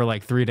blink for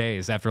like 3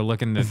 days after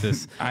looking at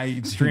this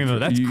stream of.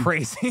 That's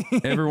crazy.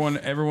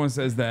 everyone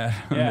says that.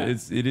 Yeah.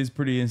 It is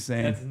pretty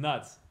insane. That's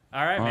nuts.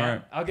 All right,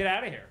 man. I'll get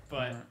out of here.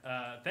 But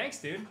thanks,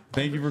 dude.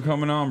 Thank you for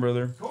coming on,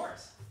 brother. Of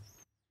course.